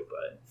Ryu,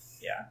 but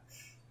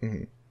yeah.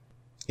 Mm-hmm.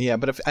 Yeah,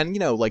 but if, and you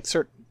know, like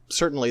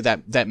certainly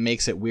that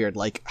makes it weird.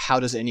 Like, how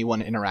does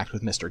anyone interact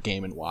with Mr.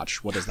 Game &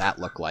 Watch? What does that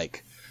look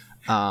like?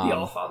 The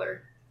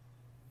Allfather.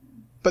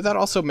 But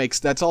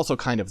that's also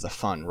kind of the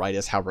fun, right?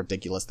 Is how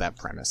ridiculous that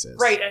premise is.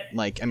 Right.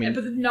 Like, I mean,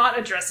 but not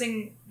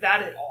addressing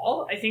that at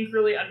all, I think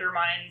really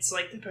undermines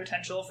like the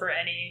potential for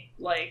any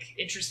like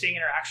interesting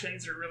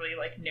interactions or really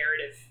like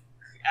narrative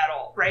at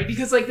all, right?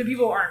 Because like the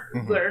people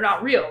aren't, they're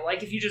not real.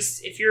 Like if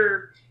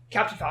you're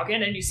Captain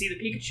Falcon and you see the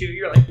Pikachu,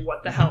 you're like,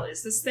 what the hell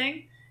is this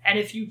thing? And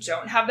if you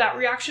don't have that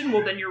reaction,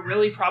 well, then you're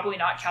really probably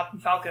not Captain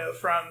Falco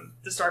from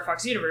the Star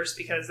Fox universe,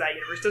 because that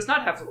universe does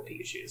not have little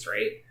Pikachus,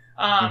 right?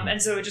 And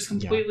so it just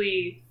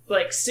completely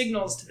like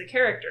signals to the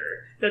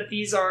character that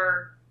these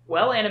are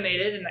well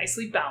animated and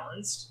nicely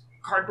balanced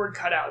cardboard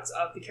cutouts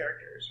of the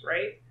characters,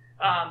 right?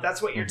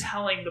 That's what you're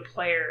telling the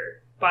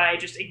player by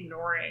just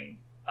ignoring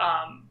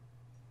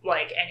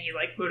like any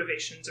like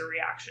motivations or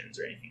reactions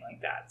or anything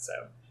like that. So,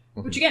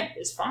 which again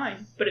is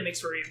fine, but it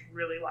makes for a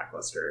really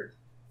lackluster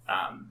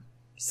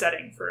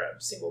setting for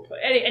a single play,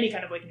 any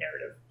kind of like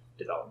narrative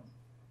development.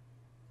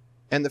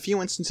 And the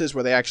few instances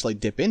where they actually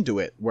dip into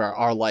it, where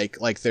are like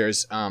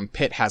there's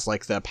Pit has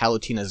like the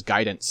Palutena's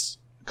guidance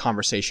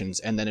conversations,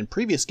 and then in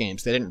previous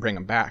games they didn't bring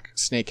them back.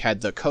 Snake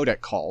had the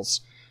codec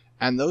calls,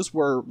 and those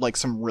were like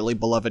some really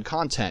beloved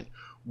content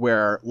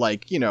where,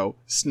 like, you know,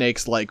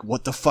 Snake's like,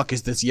 what the fuck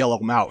is this yellow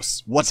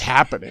mouse? What's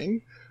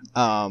happening?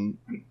 And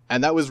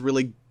that was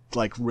really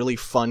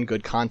fun,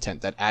 good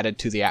content that added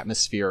to the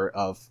atmosphere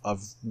of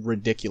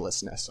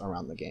ridiculousness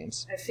around the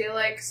games. I feel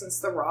like since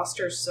the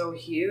roster's so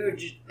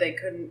huge, they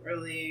couldn't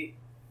really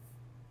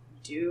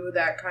do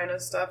that kind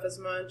of stuff as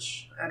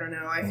much. I don't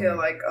know. I feel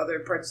like other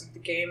parts of the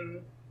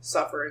game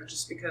suffered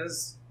just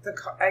because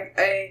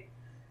I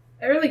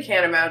really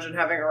can't imagine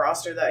having a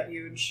roster that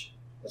huge.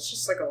 It's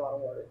just like a lot of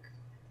work.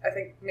 I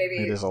think maybe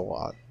it is a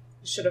lot.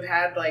 You should have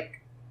had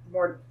like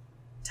more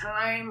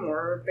time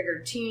or a bigger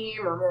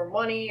team or more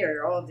money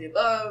or all of the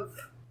above.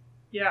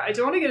 Yeah, I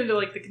don't want to get into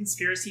like the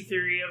conspiracy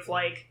theory of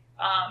like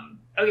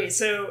okay,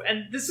 so,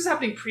 and this was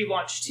happening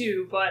pre-launch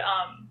too, but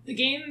the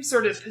game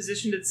sort of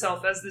positioned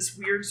itself as this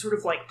weird sort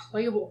of like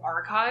playable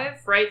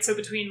archive, right? So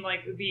between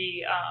like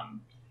the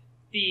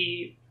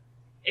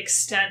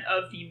extent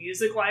of the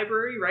music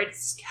library, right?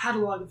 It's a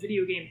catalog of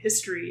video game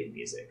history and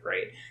music,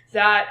 right?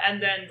 That, and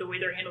then the way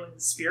they're handling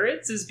the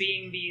spirits is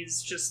being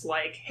these just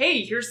like,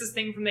 hey, here's this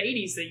thing from the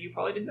 80s that you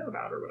probably didn't know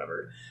about or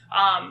whatever.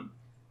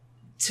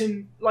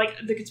 To like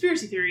the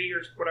conspiracy theory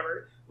or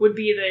whatever would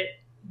be that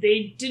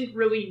they didn't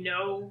really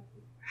know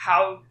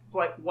how,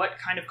 like, what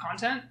kind of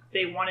content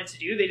they wanted to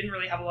do. They didn't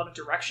really have a lot of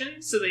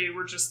direction, so they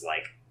were just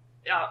like,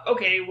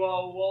 okay,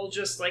 well, we'll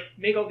just like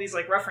make all these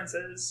like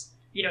references,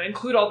 you know,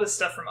 include all this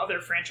stuff from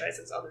other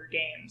franchises, other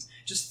games,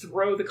 just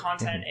throw the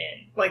content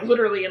in, like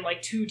literally in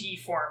like 2D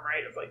form,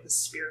 right, of like the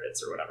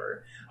spirits or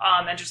whatever,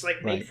 and just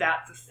like make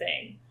that the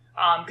thing,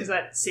 because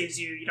that saves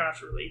you don't have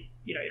to really,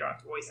 you know, you don't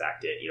have to voice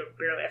act it, you don't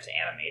barely have to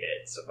animate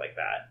it, stuff like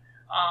that.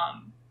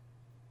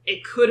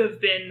 It could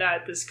have been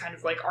that this kind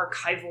of like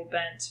archival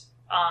bent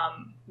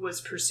was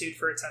pursued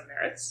for its own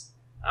merits.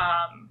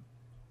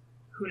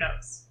 Who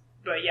knows?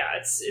 But yeah,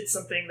 it's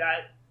something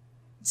that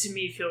to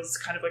me feels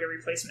kind of like a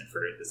replacement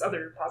for this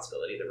other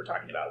possibility that we're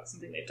talking about,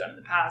 something they've done in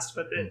the past,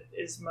 but that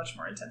is much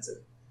more intensive.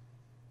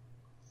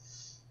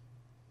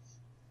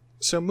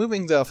 So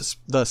moving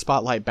the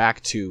spotlight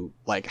back to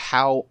like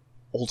how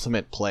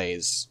Ultimate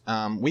plays,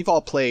 we've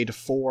all played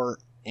 4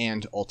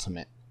 and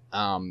Ultimate,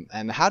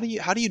 and how do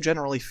you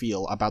generally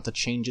feel about the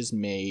changes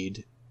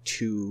made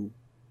to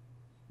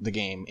the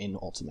game in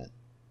Ultimate?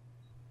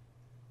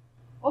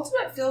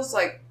 Ultimate feels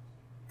like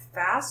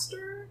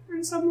faster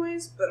in some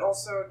ways, but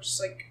also just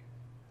like,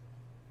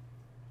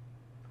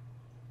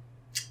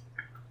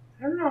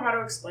 I don't know how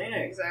to explain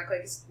it exactly,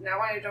 because now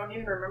I don't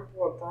even remember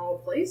what Brawl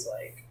plays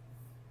like.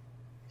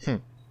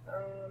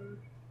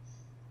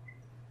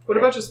 What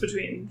about just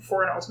between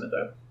 4 and Ultimate,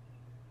 though?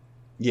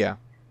 Yeah.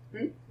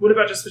 What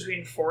about just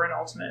between 4 and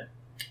Ultimate?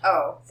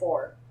 Oh,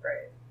 4,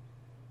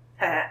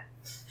 right.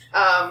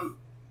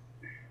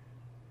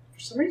 For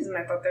some reason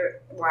I thought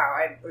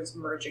I was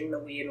merging the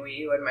Wii and Wii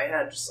U in my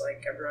head, just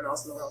like everyone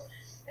else in the world.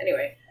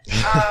 Anyway,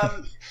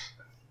 I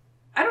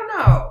don't know.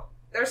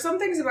 there's some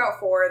things about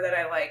 4 that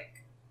I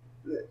like,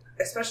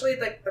 especially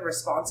like the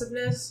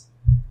responsiveness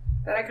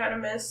that I kind of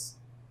miss.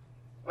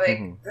 Like,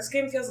 this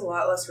game feels a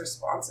lot less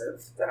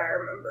responsive than I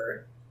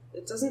remember.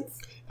 It doesn't...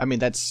 I mean,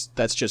 that's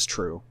just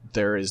true.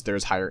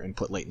 There's higher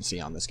input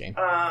latency on this game.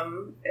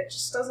 It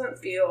just doesn't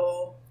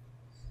feel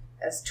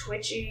as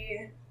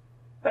twitchy,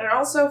 but it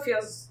also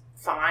feels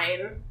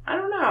fine. I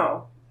don't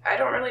know. I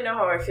don't really know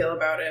how I feel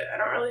about it. I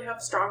don't really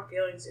have strong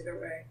feelings either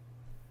way.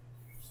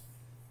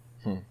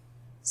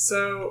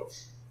 So,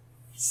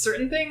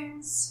 certain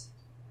things...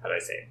 How do I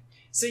say?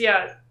 So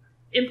yeah,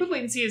 input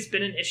latency has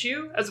been an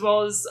issue, as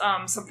well as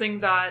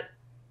something that...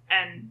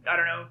 And I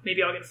don't know,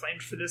 maybe I'll get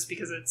flamed for this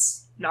because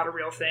it's not a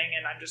real thing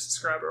and I'm just a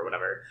scrub or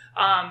whatever.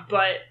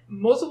 But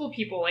multiple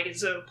people, like,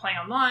 so playing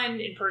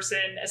online, in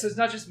person, so it's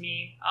not just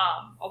me.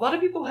 A lot of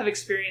people have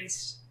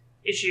experienced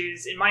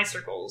issues in my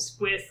circles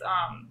with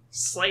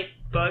slight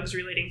bugs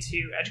relating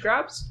to edge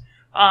grabs.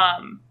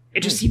 It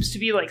just seems to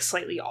be, like,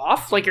 slightly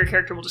off. Like, your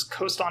character will just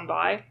coast on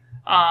by.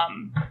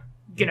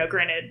 You know,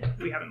 granted,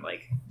 we haven't,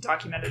 like,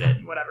 documented it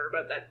and whatever,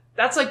 but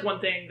that's like, one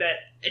thing that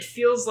it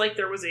feels like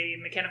there was a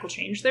mechanical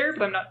change there,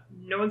 but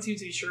no one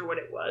seems to be sure what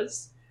it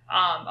was.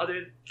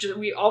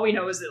 All we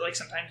know is that, like,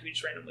 sometimes we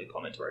just randomly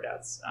plummet to our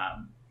deaths.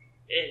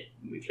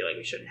 We feel like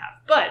we shouldn't have.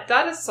 But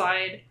that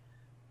aside,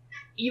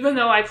 even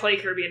though I play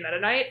Kirby and Meta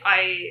Knight,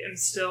 I am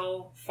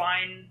still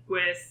fine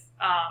with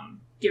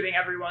giving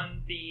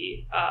everyone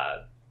the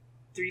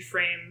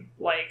 3-frame,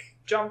 like,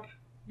 jump,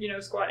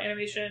 squat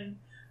animation,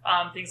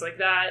 things like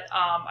that.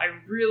 I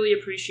really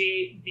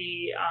appreciate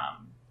the,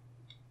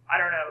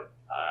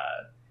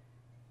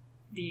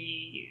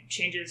 the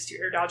changes to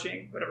air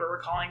dodging, whatever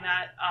we're calling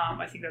that.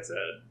 I think that's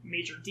a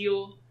major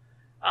deal.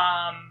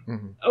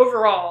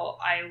 Overall,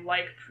 I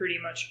like pretty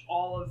much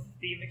all of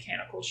the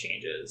mechanical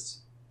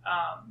changes,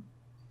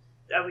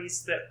 at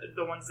least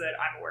the ones that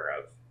I'm aware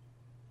of.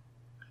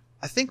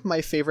 I think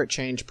my favorite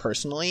change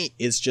personally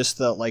is just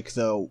the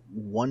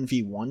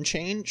 1v1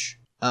 change.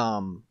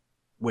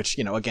 Which,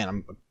 again,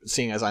 I'm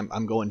seeing as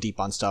I'm going deep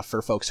on stuff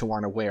for folks who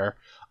aren't aware.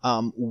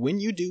 When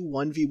you do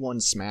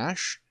 1v1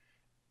 smash,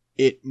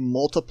 it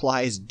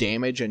multiplies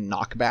damage and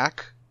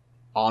knockback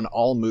on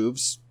all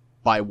moves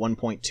by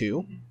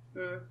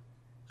 1.2.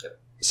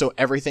 So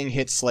everything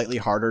hits slightly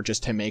harder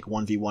just to make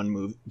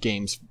 1v1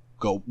 games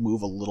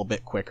move a little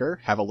bit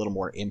quicker, have a little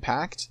more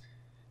impact.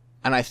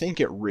 And I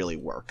think it really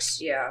works.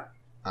 Yeah.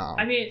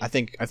 I mean, I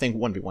think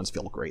 1v1s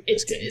feel great.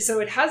 So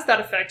it has that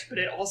effect, but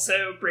it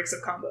also breaks up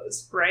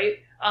combos, right?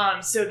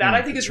 So that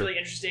I think is really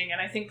interesting, and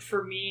I think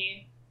for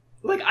me,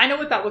 like, I know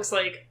what that looks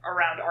like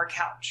around our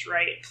couch,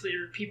 right? For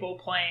people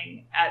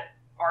playing at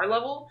our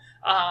level.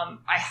 I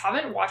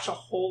haven't watched a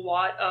whole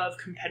lot of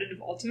competitive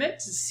Ultimate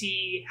to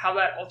see how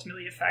that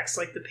ultimately affects,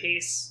 like, the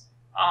pace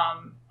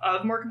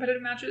of more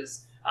competitive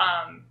matches.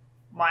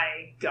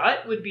 My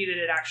gut would be that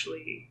it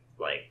actually,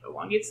 like,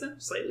 elongates them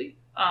slightly.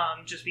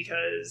 Just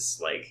because,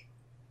 like,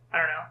 I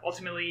don't know,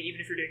 ultimately, even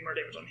if you're doing more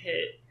damage on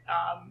hit,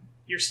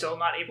 you're still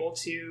not able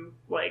to,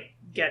 like,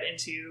 get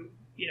into,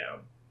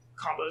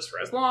 combos for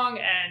as long,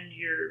 and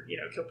your,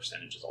 kill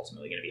percentage is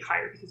ultimately going to be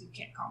higher because you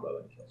can't combo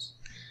any kills.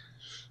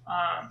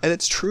 And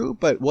it's true,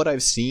 but what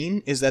I've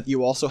seen is that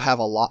you also have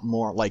a lot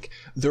more, like,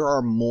 there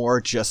are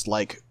more just,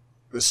 like,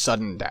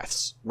 sudden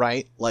deaths,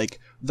 right? Like,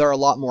 there are a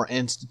lot more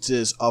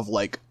instances of,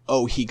 like,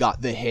 oh, he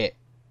got the hit,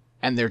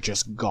 and they're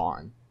just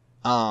gone.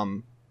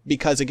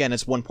 Because, again,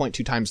 it's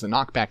 1.2 times the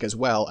knockback as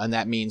well, and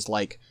that means,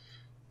 like,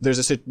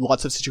 there's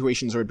lots of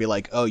situations where it'd be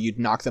like, oh, you'd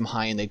knock them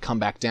high and they'd come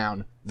back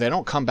down. They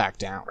don't come back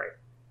down. Right.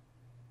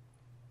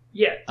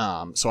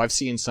 Yeah. So I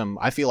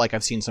feel like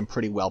I've seen some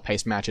pretty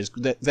well-paced matches.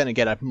 Then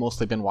again, I've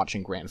mostly been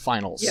watching grand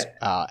finals,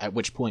 at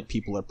which point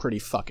people are pretty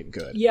fucking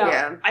good.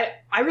 Yeah.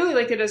 I really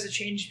liked it as a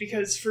change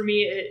because for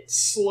me it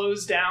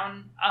slows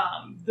down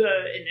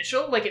the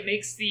initial, like, it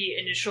makes the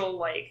initial,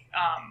 like,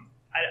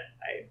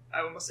 I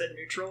almost said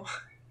neutral.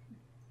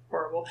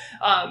 Horrible.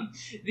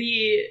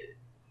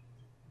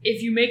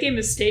 If you make a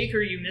mistake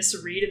or you miss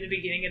a read in the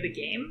beginning of the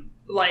game,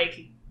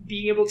 like,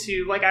 being able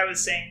to, like I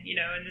was saying,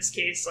 in this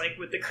case, like,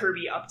 with the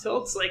Kirby up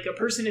tilts, like, a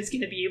person is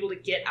going to be able to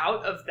get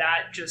out of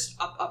that just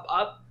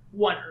up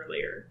one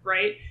earlier,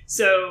 right?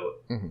 So,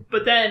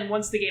 but then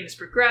once the game has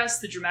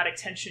progressed, the dramatic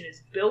tension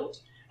is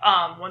built.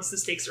 Once the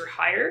stakes are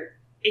higher,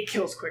 it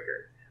kills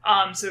quicker.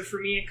 So for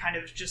me, it kind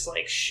of just,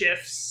 like,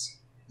 shifts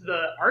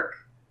the arc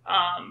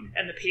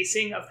and the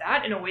pacing of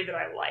that in a way that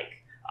I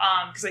like.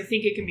 Because I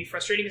think it can be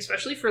frustrating,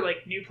 especially for,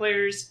 like, new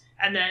players,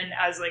 and then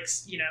as, like,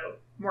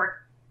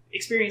 more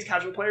experienced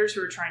casual players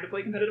who are trying to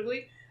play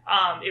competitively.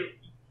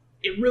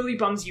 It really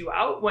bums you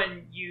out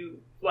when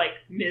you, like,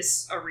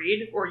 miss a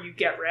read or you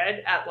get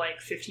red at, like,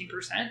 15%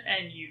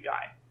 and you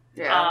die.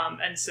 Yeah.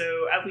 And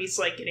so at least,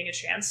 like, getting a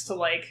chance to,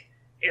 like,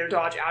 air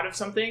dodge out of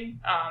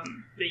something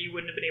that you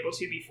wouldn't have been able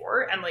to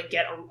before and, like,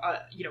 get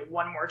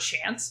one more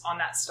chance on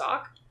that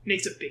stock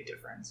makes a big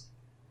difference.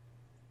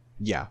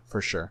 Yeah,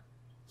 for sure.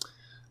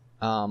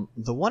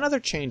 The one other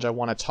change I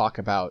want to talk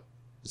about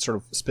sort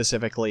of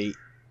specifically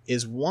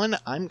is one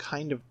I'm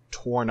kind of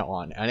torn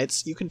on, and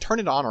it's you can turn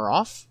it on or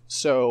off,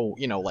 so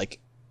like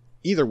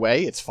either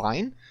way it's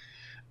fine.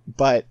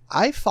 But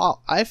I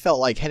felt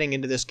like heading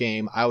into this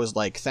game, I was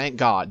like, thank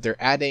God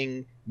they're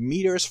adding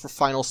meters for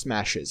final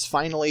smashes.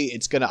 Finally,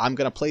 I'm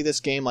gonna play this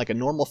game like a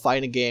normal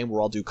fighting game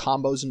where I'll do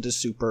combos into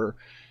super,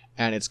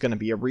 and it's gonna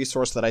be a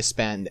resource that I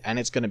spend, and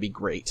it's gonna be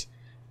great.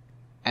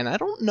 And I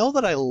don't know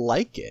that I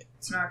like it.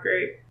 It's not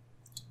great.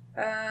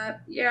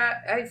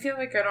 Yeah, I feel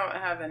like I don't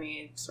have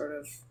any sort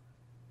of...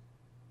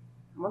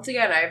 Once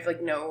again, I have,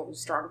 like, no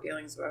strong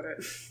feelings about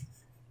it.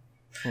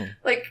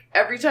 Like,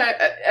 every time...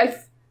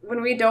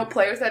 when we don't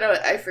play with it,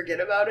 I forget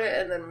about it,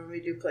 and then when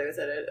we do play with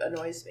it, it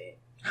annoys me.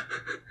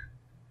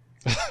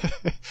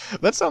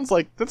 That sounds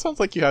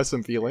like you have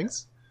some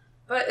feelings.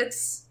 But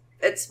it's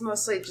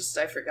mostly just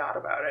I forgot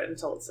about it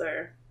until it's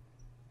there.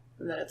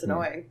 And then it's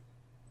annoying.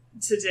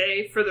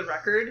 Today, for the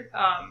record,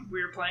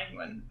 we were playing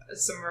when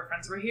some of our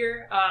friends were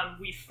here.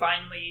 We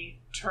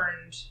finally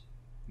turned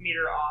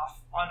meter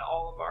off on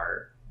all of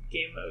our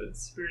game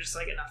modes. We were just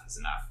like, enough is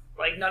enough.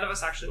 Like, none of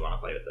us actually want to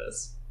play with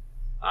this.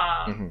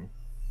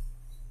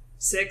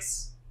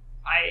 6,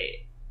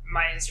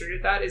 my history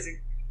with that is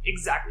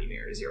exactly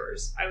mirrors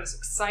yours. I was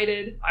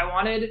excited. I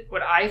wanted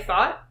what I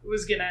thought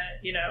was gonna,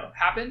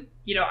 happen.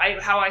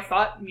 How I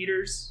thought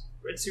meters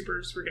and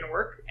supers were gonna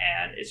work,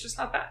 and it's just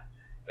not that.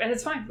 And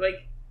it's fine.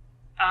 Like,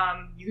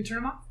 you can turn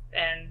them off,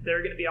 and they're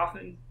going to be off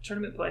in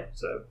tournament play.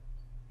 So,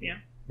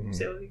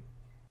 stay with you.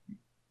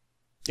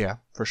 Yeah,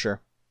 for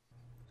sure.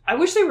 I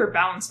wish they were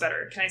balanced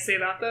better. Can I say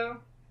that, though?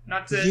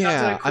 Not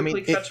to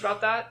quickly touch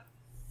about that.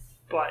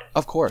 But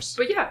of course.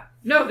 But yeah,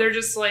 no, they're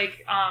just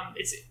like,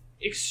 it's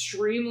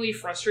extremely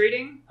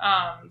frustrating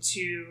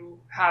to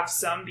have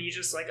some be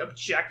just like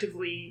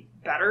objectively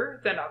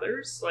better than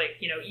others. Like,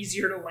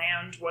 easier to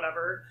land,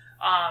 whatever,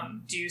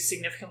 do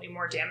significantly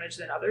more damage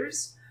than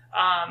others.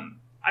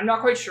 I'm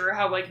not quite sure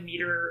how like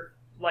meter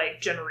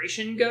like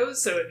generation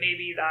goes, so it may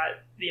be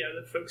that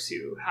the folks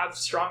who have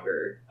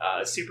stronger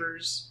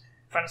supers,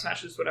 final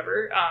smashes,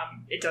 whatever,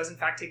 it does in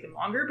fact take them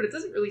longer, but it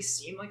doesn't really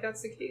seem like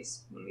that's the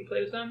case when we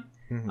play with them.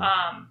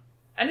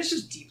 And it's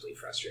just deeply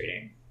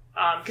frustrating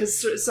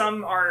because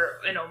some are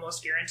an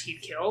almost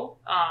guaranteed kill.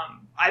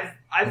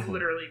 I've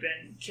literally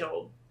been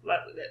killed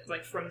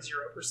like from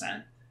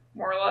 0%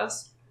 more or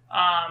less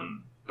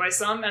by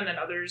some, and then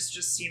others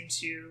just seem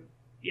to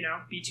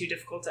be too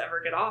difficult to ever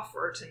get off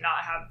or to not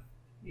have,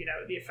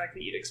 the effect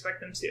that you'd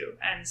expect them to.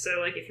 And so,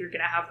 like, if you're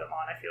going to have them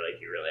on, I feel like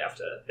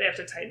they have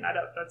to tighten that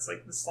up. That's,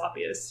 like, the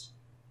sloppiest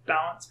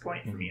balance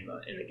point for me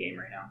in the game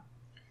right now.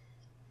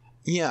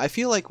 Yeah, I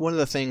feel like one of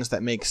the things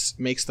that makes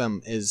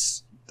them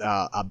is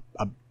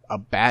a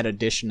bad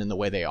addition in the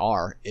way they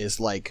are is,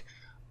 like,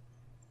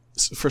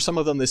 for some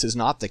of them this is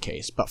not the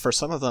case, but for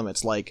some of them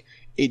it's like,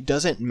 it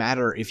doesn't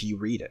matter if you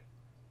read it,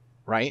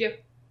 right? Yeah.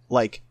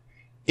 Like,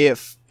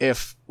 if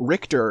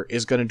Richter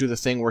is going to do the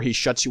thing where he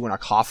shuts you in a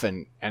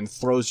coffin and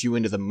throws you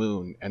into the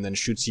moon and then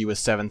shoots you with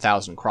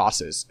 7,000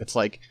 crosses, it's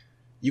like,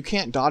 you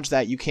can't dodge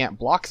that, you can't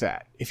block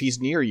that. If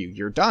he's near you,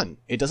 you're done.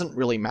 It doesn't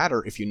really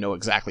matter if you know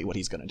exactly what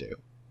he's going to do.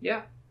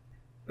 Yeah.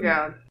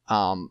 Yeah.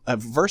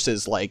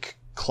 Versus, like,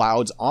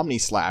 Cloud's Omni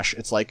Slash,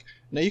 it's like,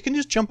 no, you can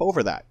just jump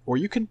over that, or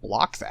you can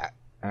block that.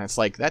 And it's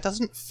like, that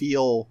doesn't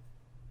feel...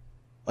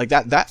 Like,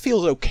 that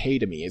feels okay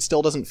to me. It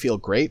still doesn't feel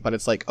great, but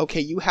it's like, okay,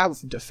 you have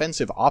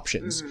defensive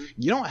options.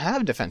 You don't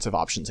have defensive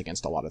options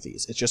against a lot of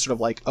these. It's just sort of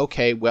like,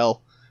 okay,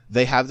 well,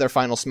 they have their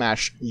final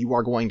smash. You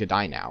are going to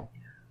die now.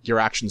 Your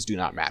actions do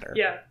not matter.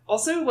 Yeah.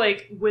 Also,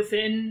 like,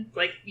 within,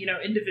 like,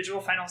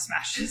 individual final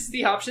smashes,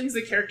 the options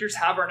the characters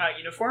have are not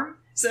uniform.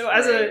 So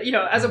as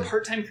a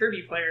part-time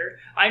Kirby player,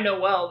 I know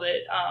well that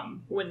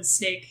when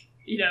Snake,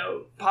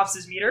 pops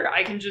his meter,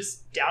 I can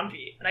just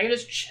downbeat, and I can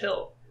just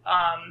chill.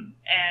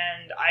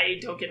 And I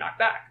don't get knocked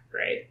back,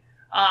 right?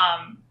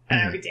 And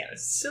I don't get damaged.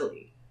 It's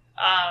silly.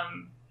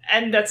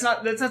 And that's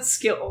not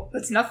skill.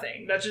 That's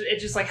nothing. It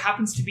just like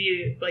happens to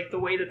be like the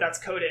way that that's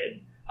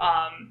coded.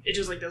 It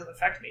just like doesn't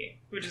affect me,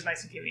 which is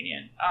nice and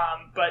convenient.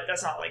 But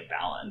that's not like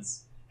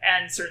balance.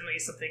 And certainly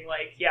something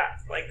like,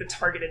 like the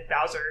targeted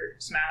Bowser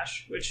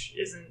smash, which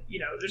isn't,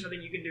 there's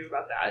nothing you can do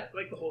about that.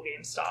 Like the whole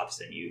game stops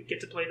and you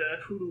get to play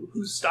the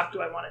whose stock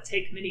do I want to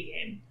take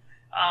minigame.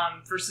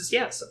 Versus,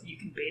 stuff that you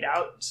can bait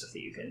out, stuff that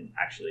you can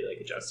actually like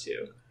adjust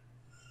to.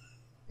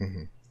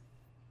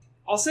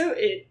 Also,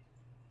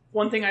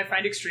 one thing I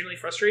find extremely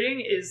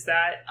frustrating is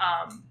that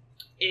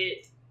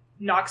it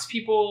knocks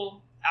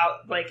people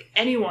out, like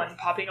anyone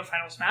popping a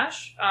final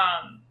smash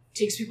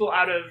takes people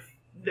out of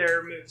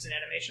their moves and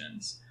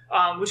animations,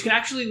 which can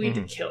actually lead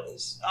to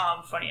kills,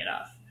 funny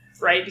enough,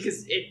 right?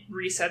 Because it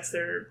resets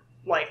their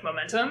like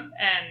momentum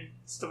and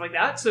stuff like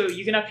that. So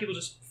you can have people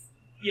just,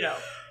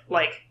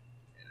 like,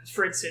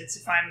 for instance,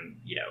 if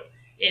I'm,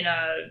 in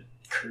a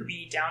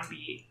Kirby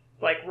downbeat,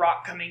 like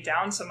rock coming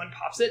down, someone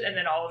pops it, and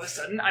then all of a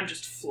sudden I'm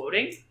just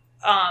floating.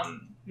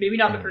 Maybe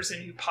not the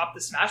person who popped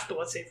the smash, but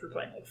let's say if we're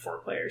playing like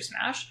 4-player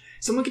smash,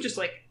 someone could just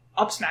like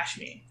up smash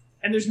me,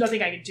 and there's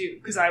nothing I can do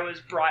because I was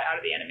brought out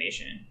of the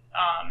animation.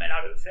 and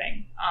out of the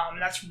thing.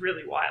 And that's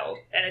really wild.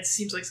 And it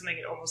seems like something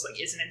that almost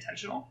like isn't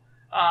intentional.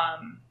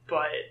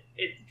 But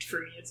for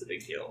me, it's a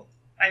big deal.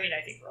 I mean,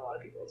 I think for a lot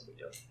of people, it's a big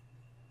deal.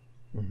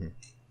 Mm-hmm.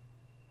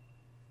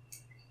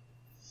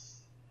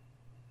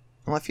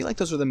 Well, I feel like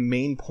those are the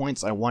main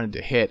points I wanted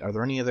to hit. Are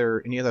there any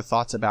other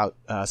thoughts about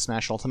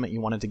Smash Ultimate you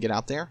wanted to get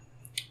out there?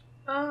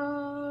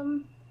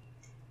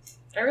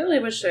 I really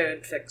wish they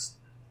would fix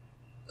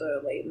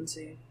the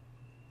latency.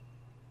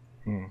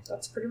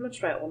 That's pretty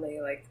much my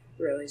only, like,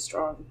 really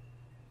strong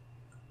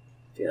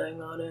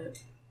feeling on it.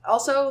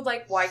 Also,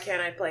 like, why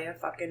can't I play a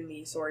fucking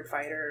Mii sword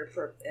fighter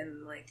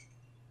in, like,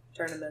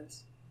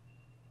 tournaments?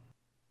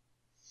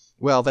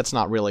 Well, that's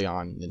not really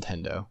on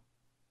Nintendo.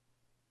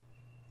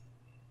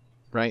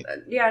 Right?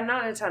 Yeah,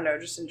 not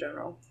Nintendo, just in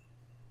general.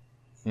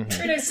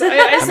 Mm-hmm.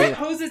 I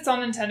suppose it's on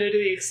Nintendo to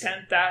the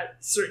extent that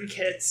certain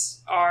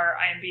kits are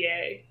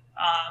IMBA.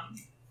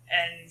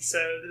 And so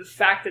the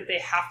fact that they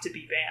have to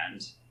be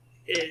banned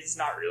is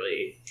not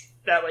really...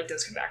 That, like,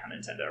 does come back on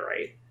Nintendo,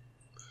 right?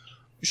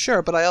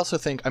 Sure, but I also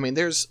think... I mean,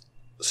 there's...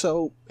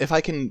 So, if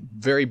I can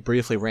very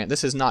briefly rant,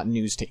 this is not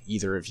news to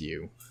either of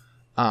you.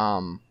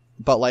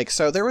 But, like,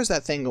 so there was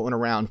that thing going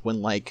around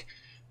when, like,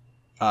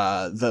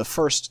 the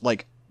first,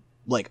 like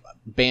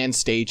banned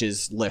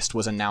stages list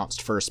was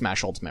announced for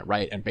Smash Ultimate,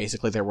 right? And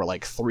basically there were,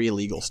 like, 3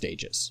 legal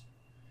stages.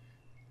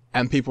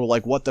 And people were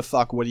like, what the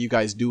fuck, what are you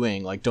guys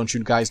doing? Like, don't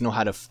you guys know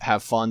how to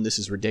have fun? This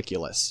is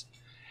ridiculous.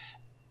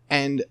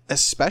 And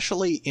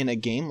especially in a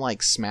game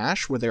like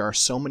Smash, where there are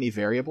so many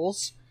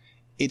variables,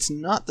 it's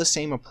not the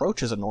same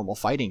approach as a normal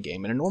fighting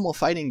game. In a normal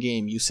fighting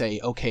game, you say,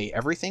 okay,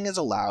 everything is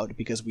allowed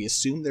because we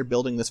assume they're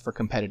building this for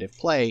competitive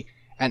play,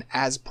 and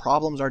as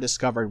problems are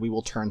discovered, we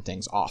will turn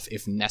things off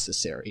if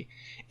necessary.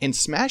 In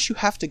Smash, you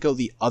have to go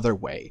the other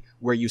way,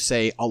 where you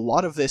say, a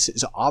lot of this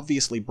is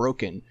obviously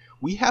broken.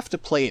 We have to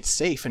play it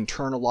safe and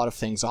turn a lot of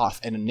things off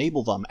and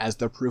enable them as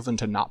they're proven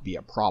to not be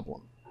a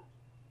problem.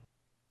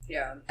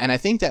 Yeah. And I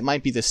think that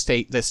might be the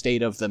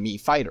state of the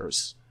Mii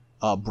fighters,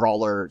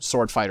 brawler,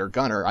 sword fighter,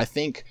 gunner. I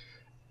think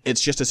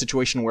it's just a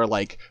situation where,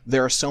 like,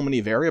 there are so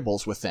many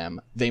variables with them,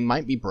 they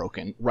might be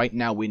broken. Right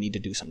now, we need to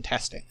do some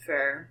testing.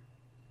 Fair.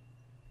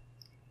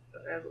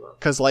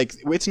 Because, like,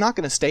 it's not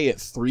going to stay at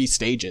 3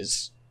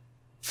 stages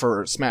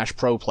for Smash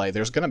Pro play.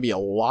 There's going to be a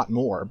lot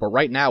more. But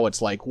right now,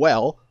 it's like,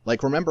 well,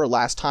 like, remember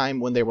last time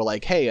when they were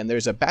like, hey, and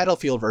there's a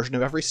Battlefield version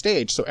of every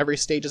stage, so every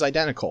stage is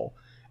identical.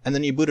 And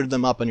then you booted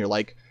them up and you're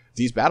like,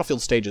 these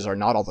Battlefield stages are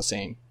not all the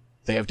same.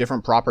 They have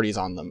different properties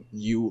on them.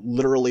 You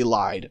literally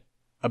lied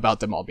about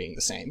them all being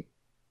the same.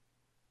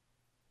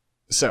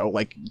 So,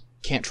 like,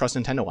 can't trust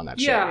Nintendo on that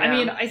shit. Yeah, I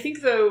mean, I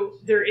think, though,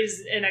 there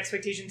is an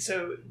expectation,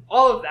 so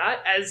all of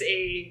that, as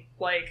a,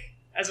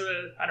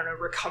 I don't know,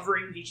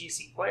 recovering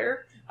VGC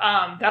player,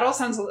 that all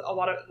sounds a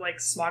lot of, like,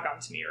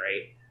 Smogon to me,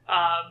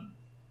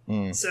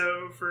 right?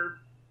 So, for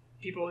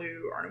people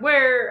who aren't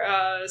aware,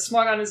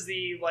 Smogon is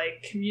the,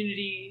 like,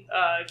 community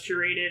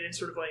curated and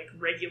sort of, like,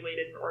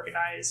 regulated and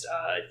organized,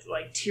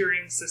 like,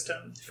 tiering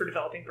system for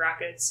developing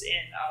brackets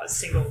in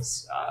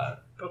singles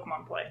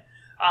Pokemon play.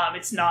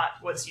 It's not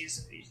what's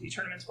used in these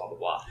tournaments, blah, blah,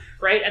 blah,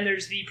 right? And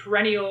there's the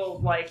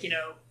perennial, like, you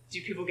know,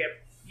 do people get,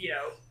 you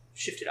know,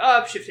 shifted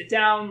up, shifted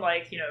down,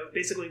 like, you know,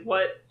 basically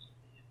what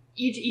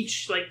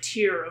each like,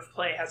 tier of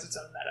play has its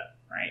own meta,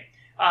 right?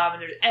 And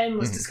there's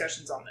endless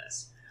discussions on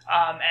this.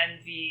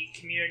 And the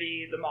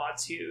community, the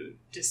mods who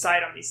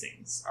decide on these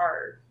things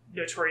are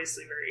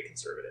notoriously very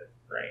conservative,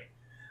 right?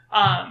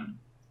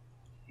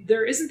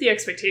 There isn't the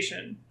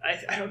expectation,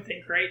 I don't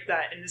think, right,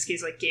 that in this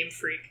case, like, Game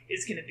Freak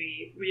is going to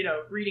be, you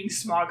know, reading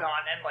Smogon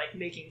and, like,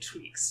 making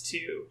tweaks to,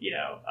 you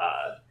know,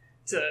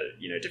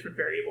 different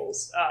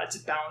variables to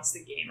balance the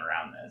game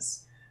around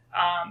this.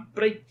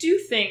 But I do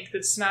think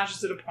that Smash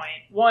is at a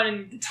point,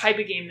 one, the type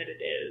of game that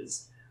it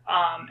is,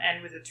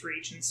 and with its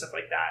reach and stuff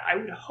like that, I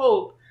would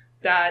hope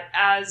that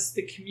as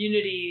the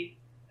community,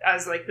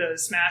 as, like, the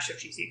Smash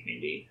FGC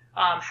community,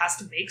 has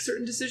to make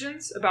certain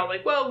decisions about,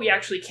 like, well, we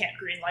actually can't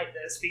greenlight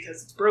this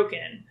because it's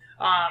broken,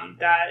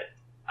 that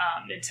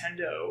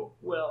Nintendo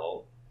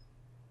will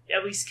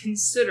at least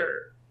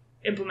consider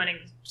implementing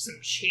some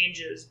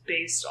changes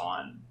based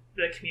on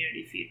the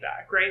community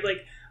feedback, right?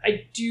 Like,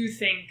 I do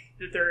think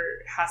that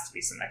there has to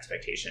be some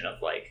expectation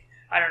of, like,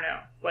 I don't know,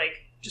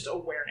 like, just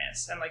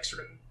awareness and, like,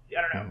 sort of,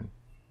 I don't know,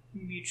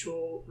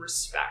 mutual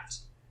respect,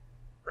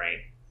 right?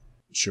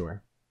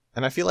 Sure.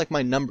 And I feel like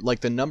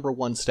the number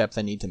one step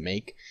they need to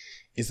make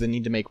is they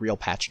need to make real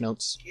patch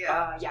notes.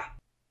 Yeah.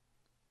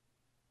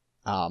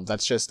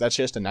 That's just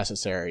a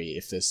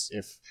necessary.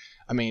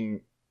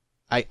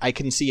 I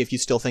can see if you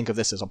still think of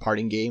this as a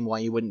parting game why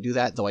you wouldn't do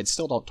that, though I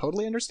still don't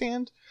totally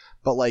understand.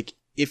 But, like,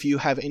 if you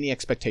have any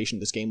expectation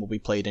this game will be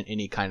played in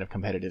any kind of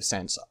competitive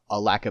sense, a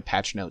lack of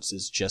patch notes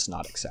is just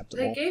not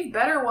acceptable. They gave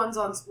better ones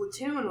on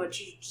Splatoon,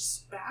 which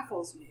just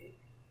baffles me.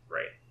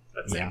 Right.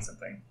 That's saying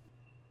something.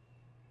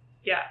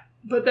 Yeah.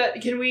 But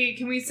that can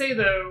we say,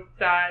 though,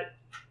 that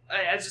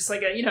as just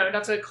like a, you know,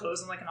 not to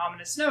close on like an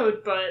ominous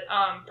note, but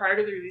prior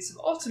to the release of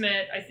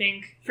Ultimate, I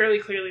think fairly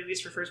clearly, at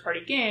least for first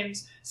party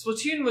games,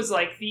 Splatoon was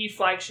like the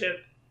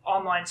flagship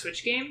online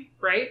Switch game,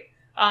 right?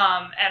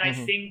 And I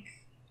Mhm. think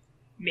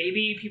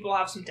maybe people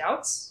have some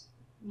doubts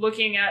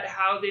looking at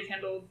how they've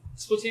handled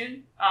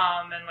Splatoon,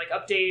 and like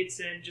updates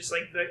and just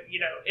like the,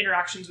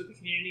 interactions with the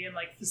community and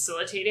like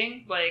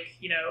facilitating like,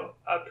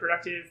 a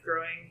productive,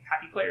 growing,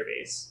 happy player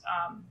base,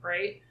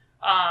 right?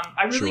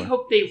 I really Sure.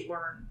 hope they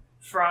learn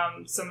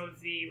from some of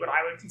the, what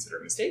I would consider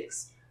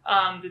mistakes,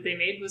 that they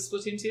made with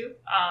Splatoon 2,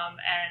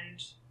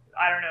 and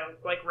I don't know,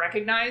 like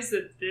recognize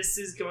that this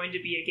is going to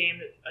be a game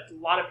that a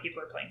lot of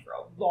people are playing for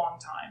a long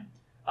time,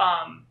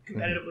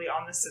 competitively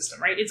on this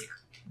system, right? It's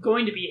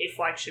going to be a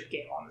flagship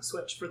game on the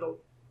Switch for the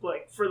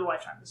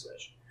lifetime of the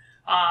Switch,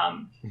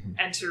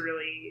 and to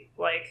really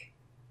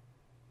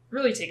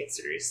take it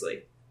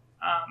seriously.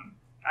 I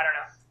don't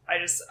know.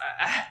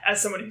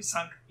 As someone who's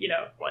sunk,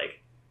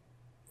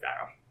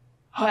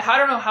 I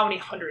don't know how many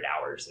 100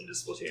 hours into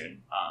Splatoon,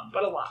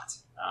 but a lot.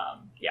 I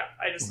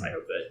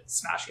hope that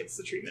Smash gets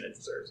the treatment it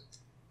deserves.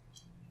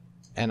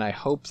 And I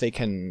hope they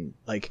can,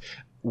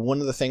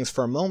 one of the things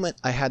for a moment,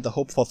 I had the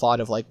hopeful thought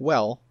of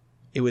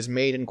it was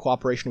made in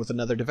cooperation with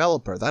another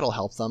developer. That'll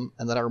help them.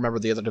 And then I remember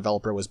the other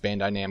developer was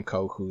Bandai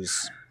Namco,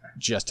 who's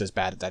just as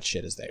bad at that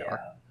shit as they are.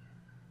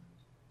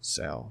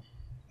 So,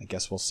 I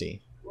guess we'll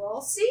see. We'll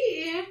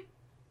see.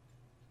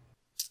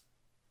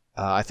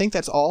 I think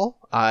that's all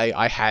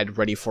I had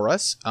ready for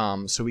us.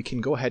 So we can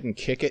go ahead and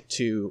kick it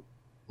to...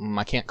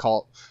 I can't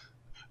call...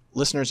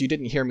 Listeners, you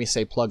didn't hear me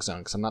say plug zone,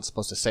 because I'm not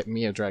supposed to say...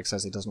 Miodrag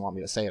says he doesn't want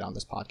me to say it on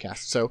this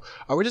podcast. So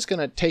we're just going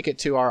to take it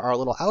to our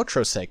little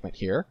outro segment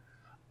here.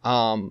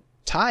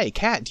 Tai,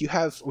 Kat, do you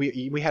have...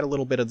 We had a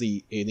little bit of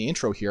in the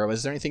intro here.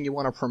 Is there anything you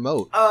want to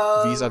promote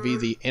vis-a-vis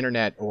the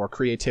internet or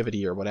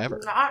creativity or whatever?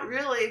 Not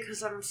really,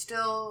 because I'm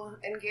still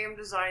in game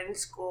design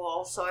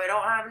school, so I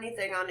don't have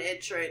anything on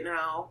itch right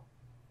now.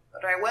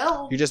 But I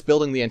will. You're just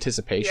building the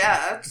anticipation.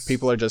 Yeah.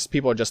 People are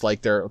just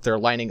like they're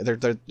lining.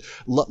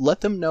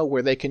 Let them know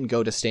where they can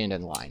go to stand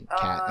in line.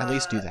 Kat, at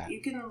least do that.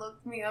 You can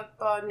look me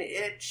up on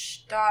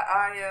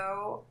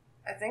itch.io.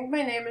 I think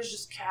my name is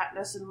just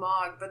Katniss and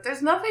Mog, but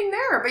there's nothing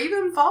there. But you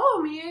can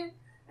follow me,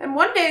 and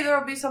one day there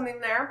will be something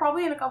there.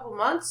 Probably in a couple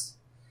months.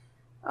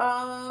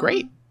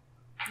 Great.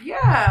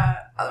 Yeah.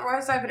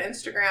 Otherwise, I have an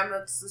Instagram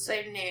that's the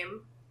same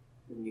name,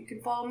 and you can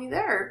follow me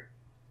there.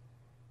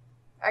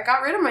 I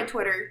got rid of my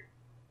Twitter.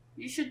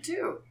 You should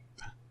too.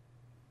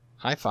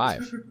 High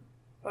five.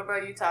 What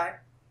about you, Ty?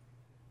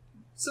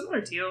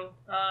 Similar deal.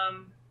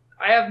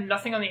 I have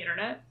nothing on the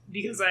internet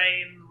because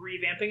I'm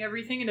revamping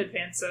everything in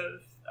advance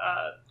of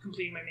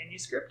completing my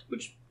manuscript,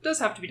 which does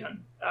have to be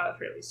done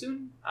fairly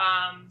soon.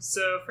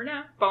 So for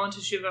now,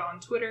 Volunteer Shiva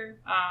on Twitter.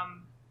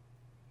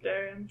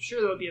 I'm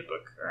sure there'll be a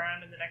book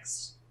around in the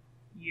next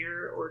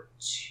year or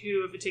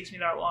two if it takes me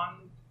that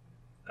long.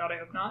 God, I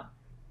hope not.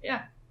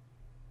 Yeah.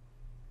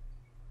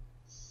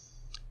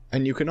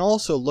 And you can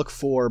also look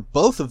for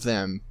both of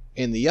them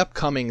in the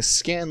upcoming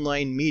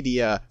Scanline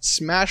Media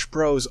Smash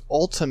Bros.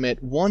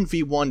 Ultimate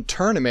 1v1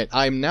 tournament.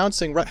 I'm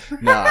announcing I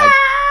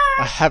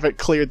haven't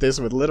cleared this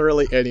with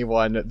literally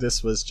anyone.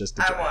 This was just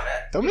a joke. I want it.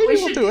 Though maybe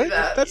we'll do it.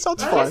 That. That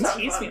sounds Don't fun.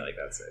 tease me like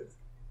that, Sid.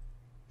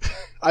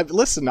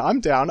 Listen, I'm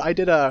down. I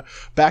did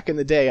back in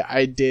the day,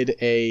 I did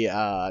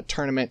a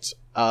tournament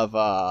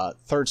of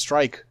Third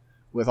Strike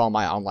with all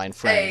my online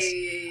friends.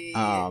 Hey.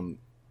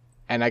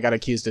 And I got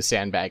accused of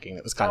sandbagging.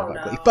 It was kind of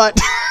ugly. No. But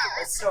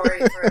A story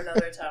for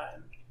another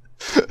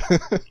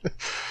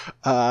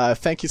time.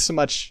 thank you so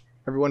much,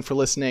 everyone, for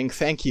listening.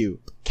 Thank you,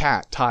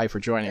 Kat, Tai, for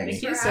joining me.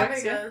 Thanks for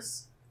having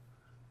us.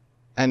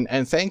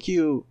 And thank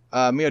you,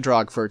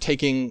 Miodrag, for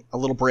taking a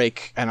little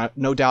break and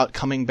no doubt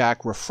coming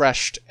back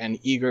refreshed and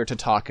eager to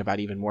talk about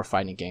even more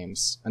fighting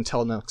games.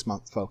 Until next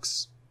month,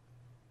 folks.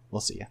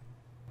 We'll see you.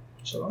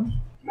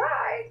 Shalom.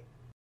 Bye.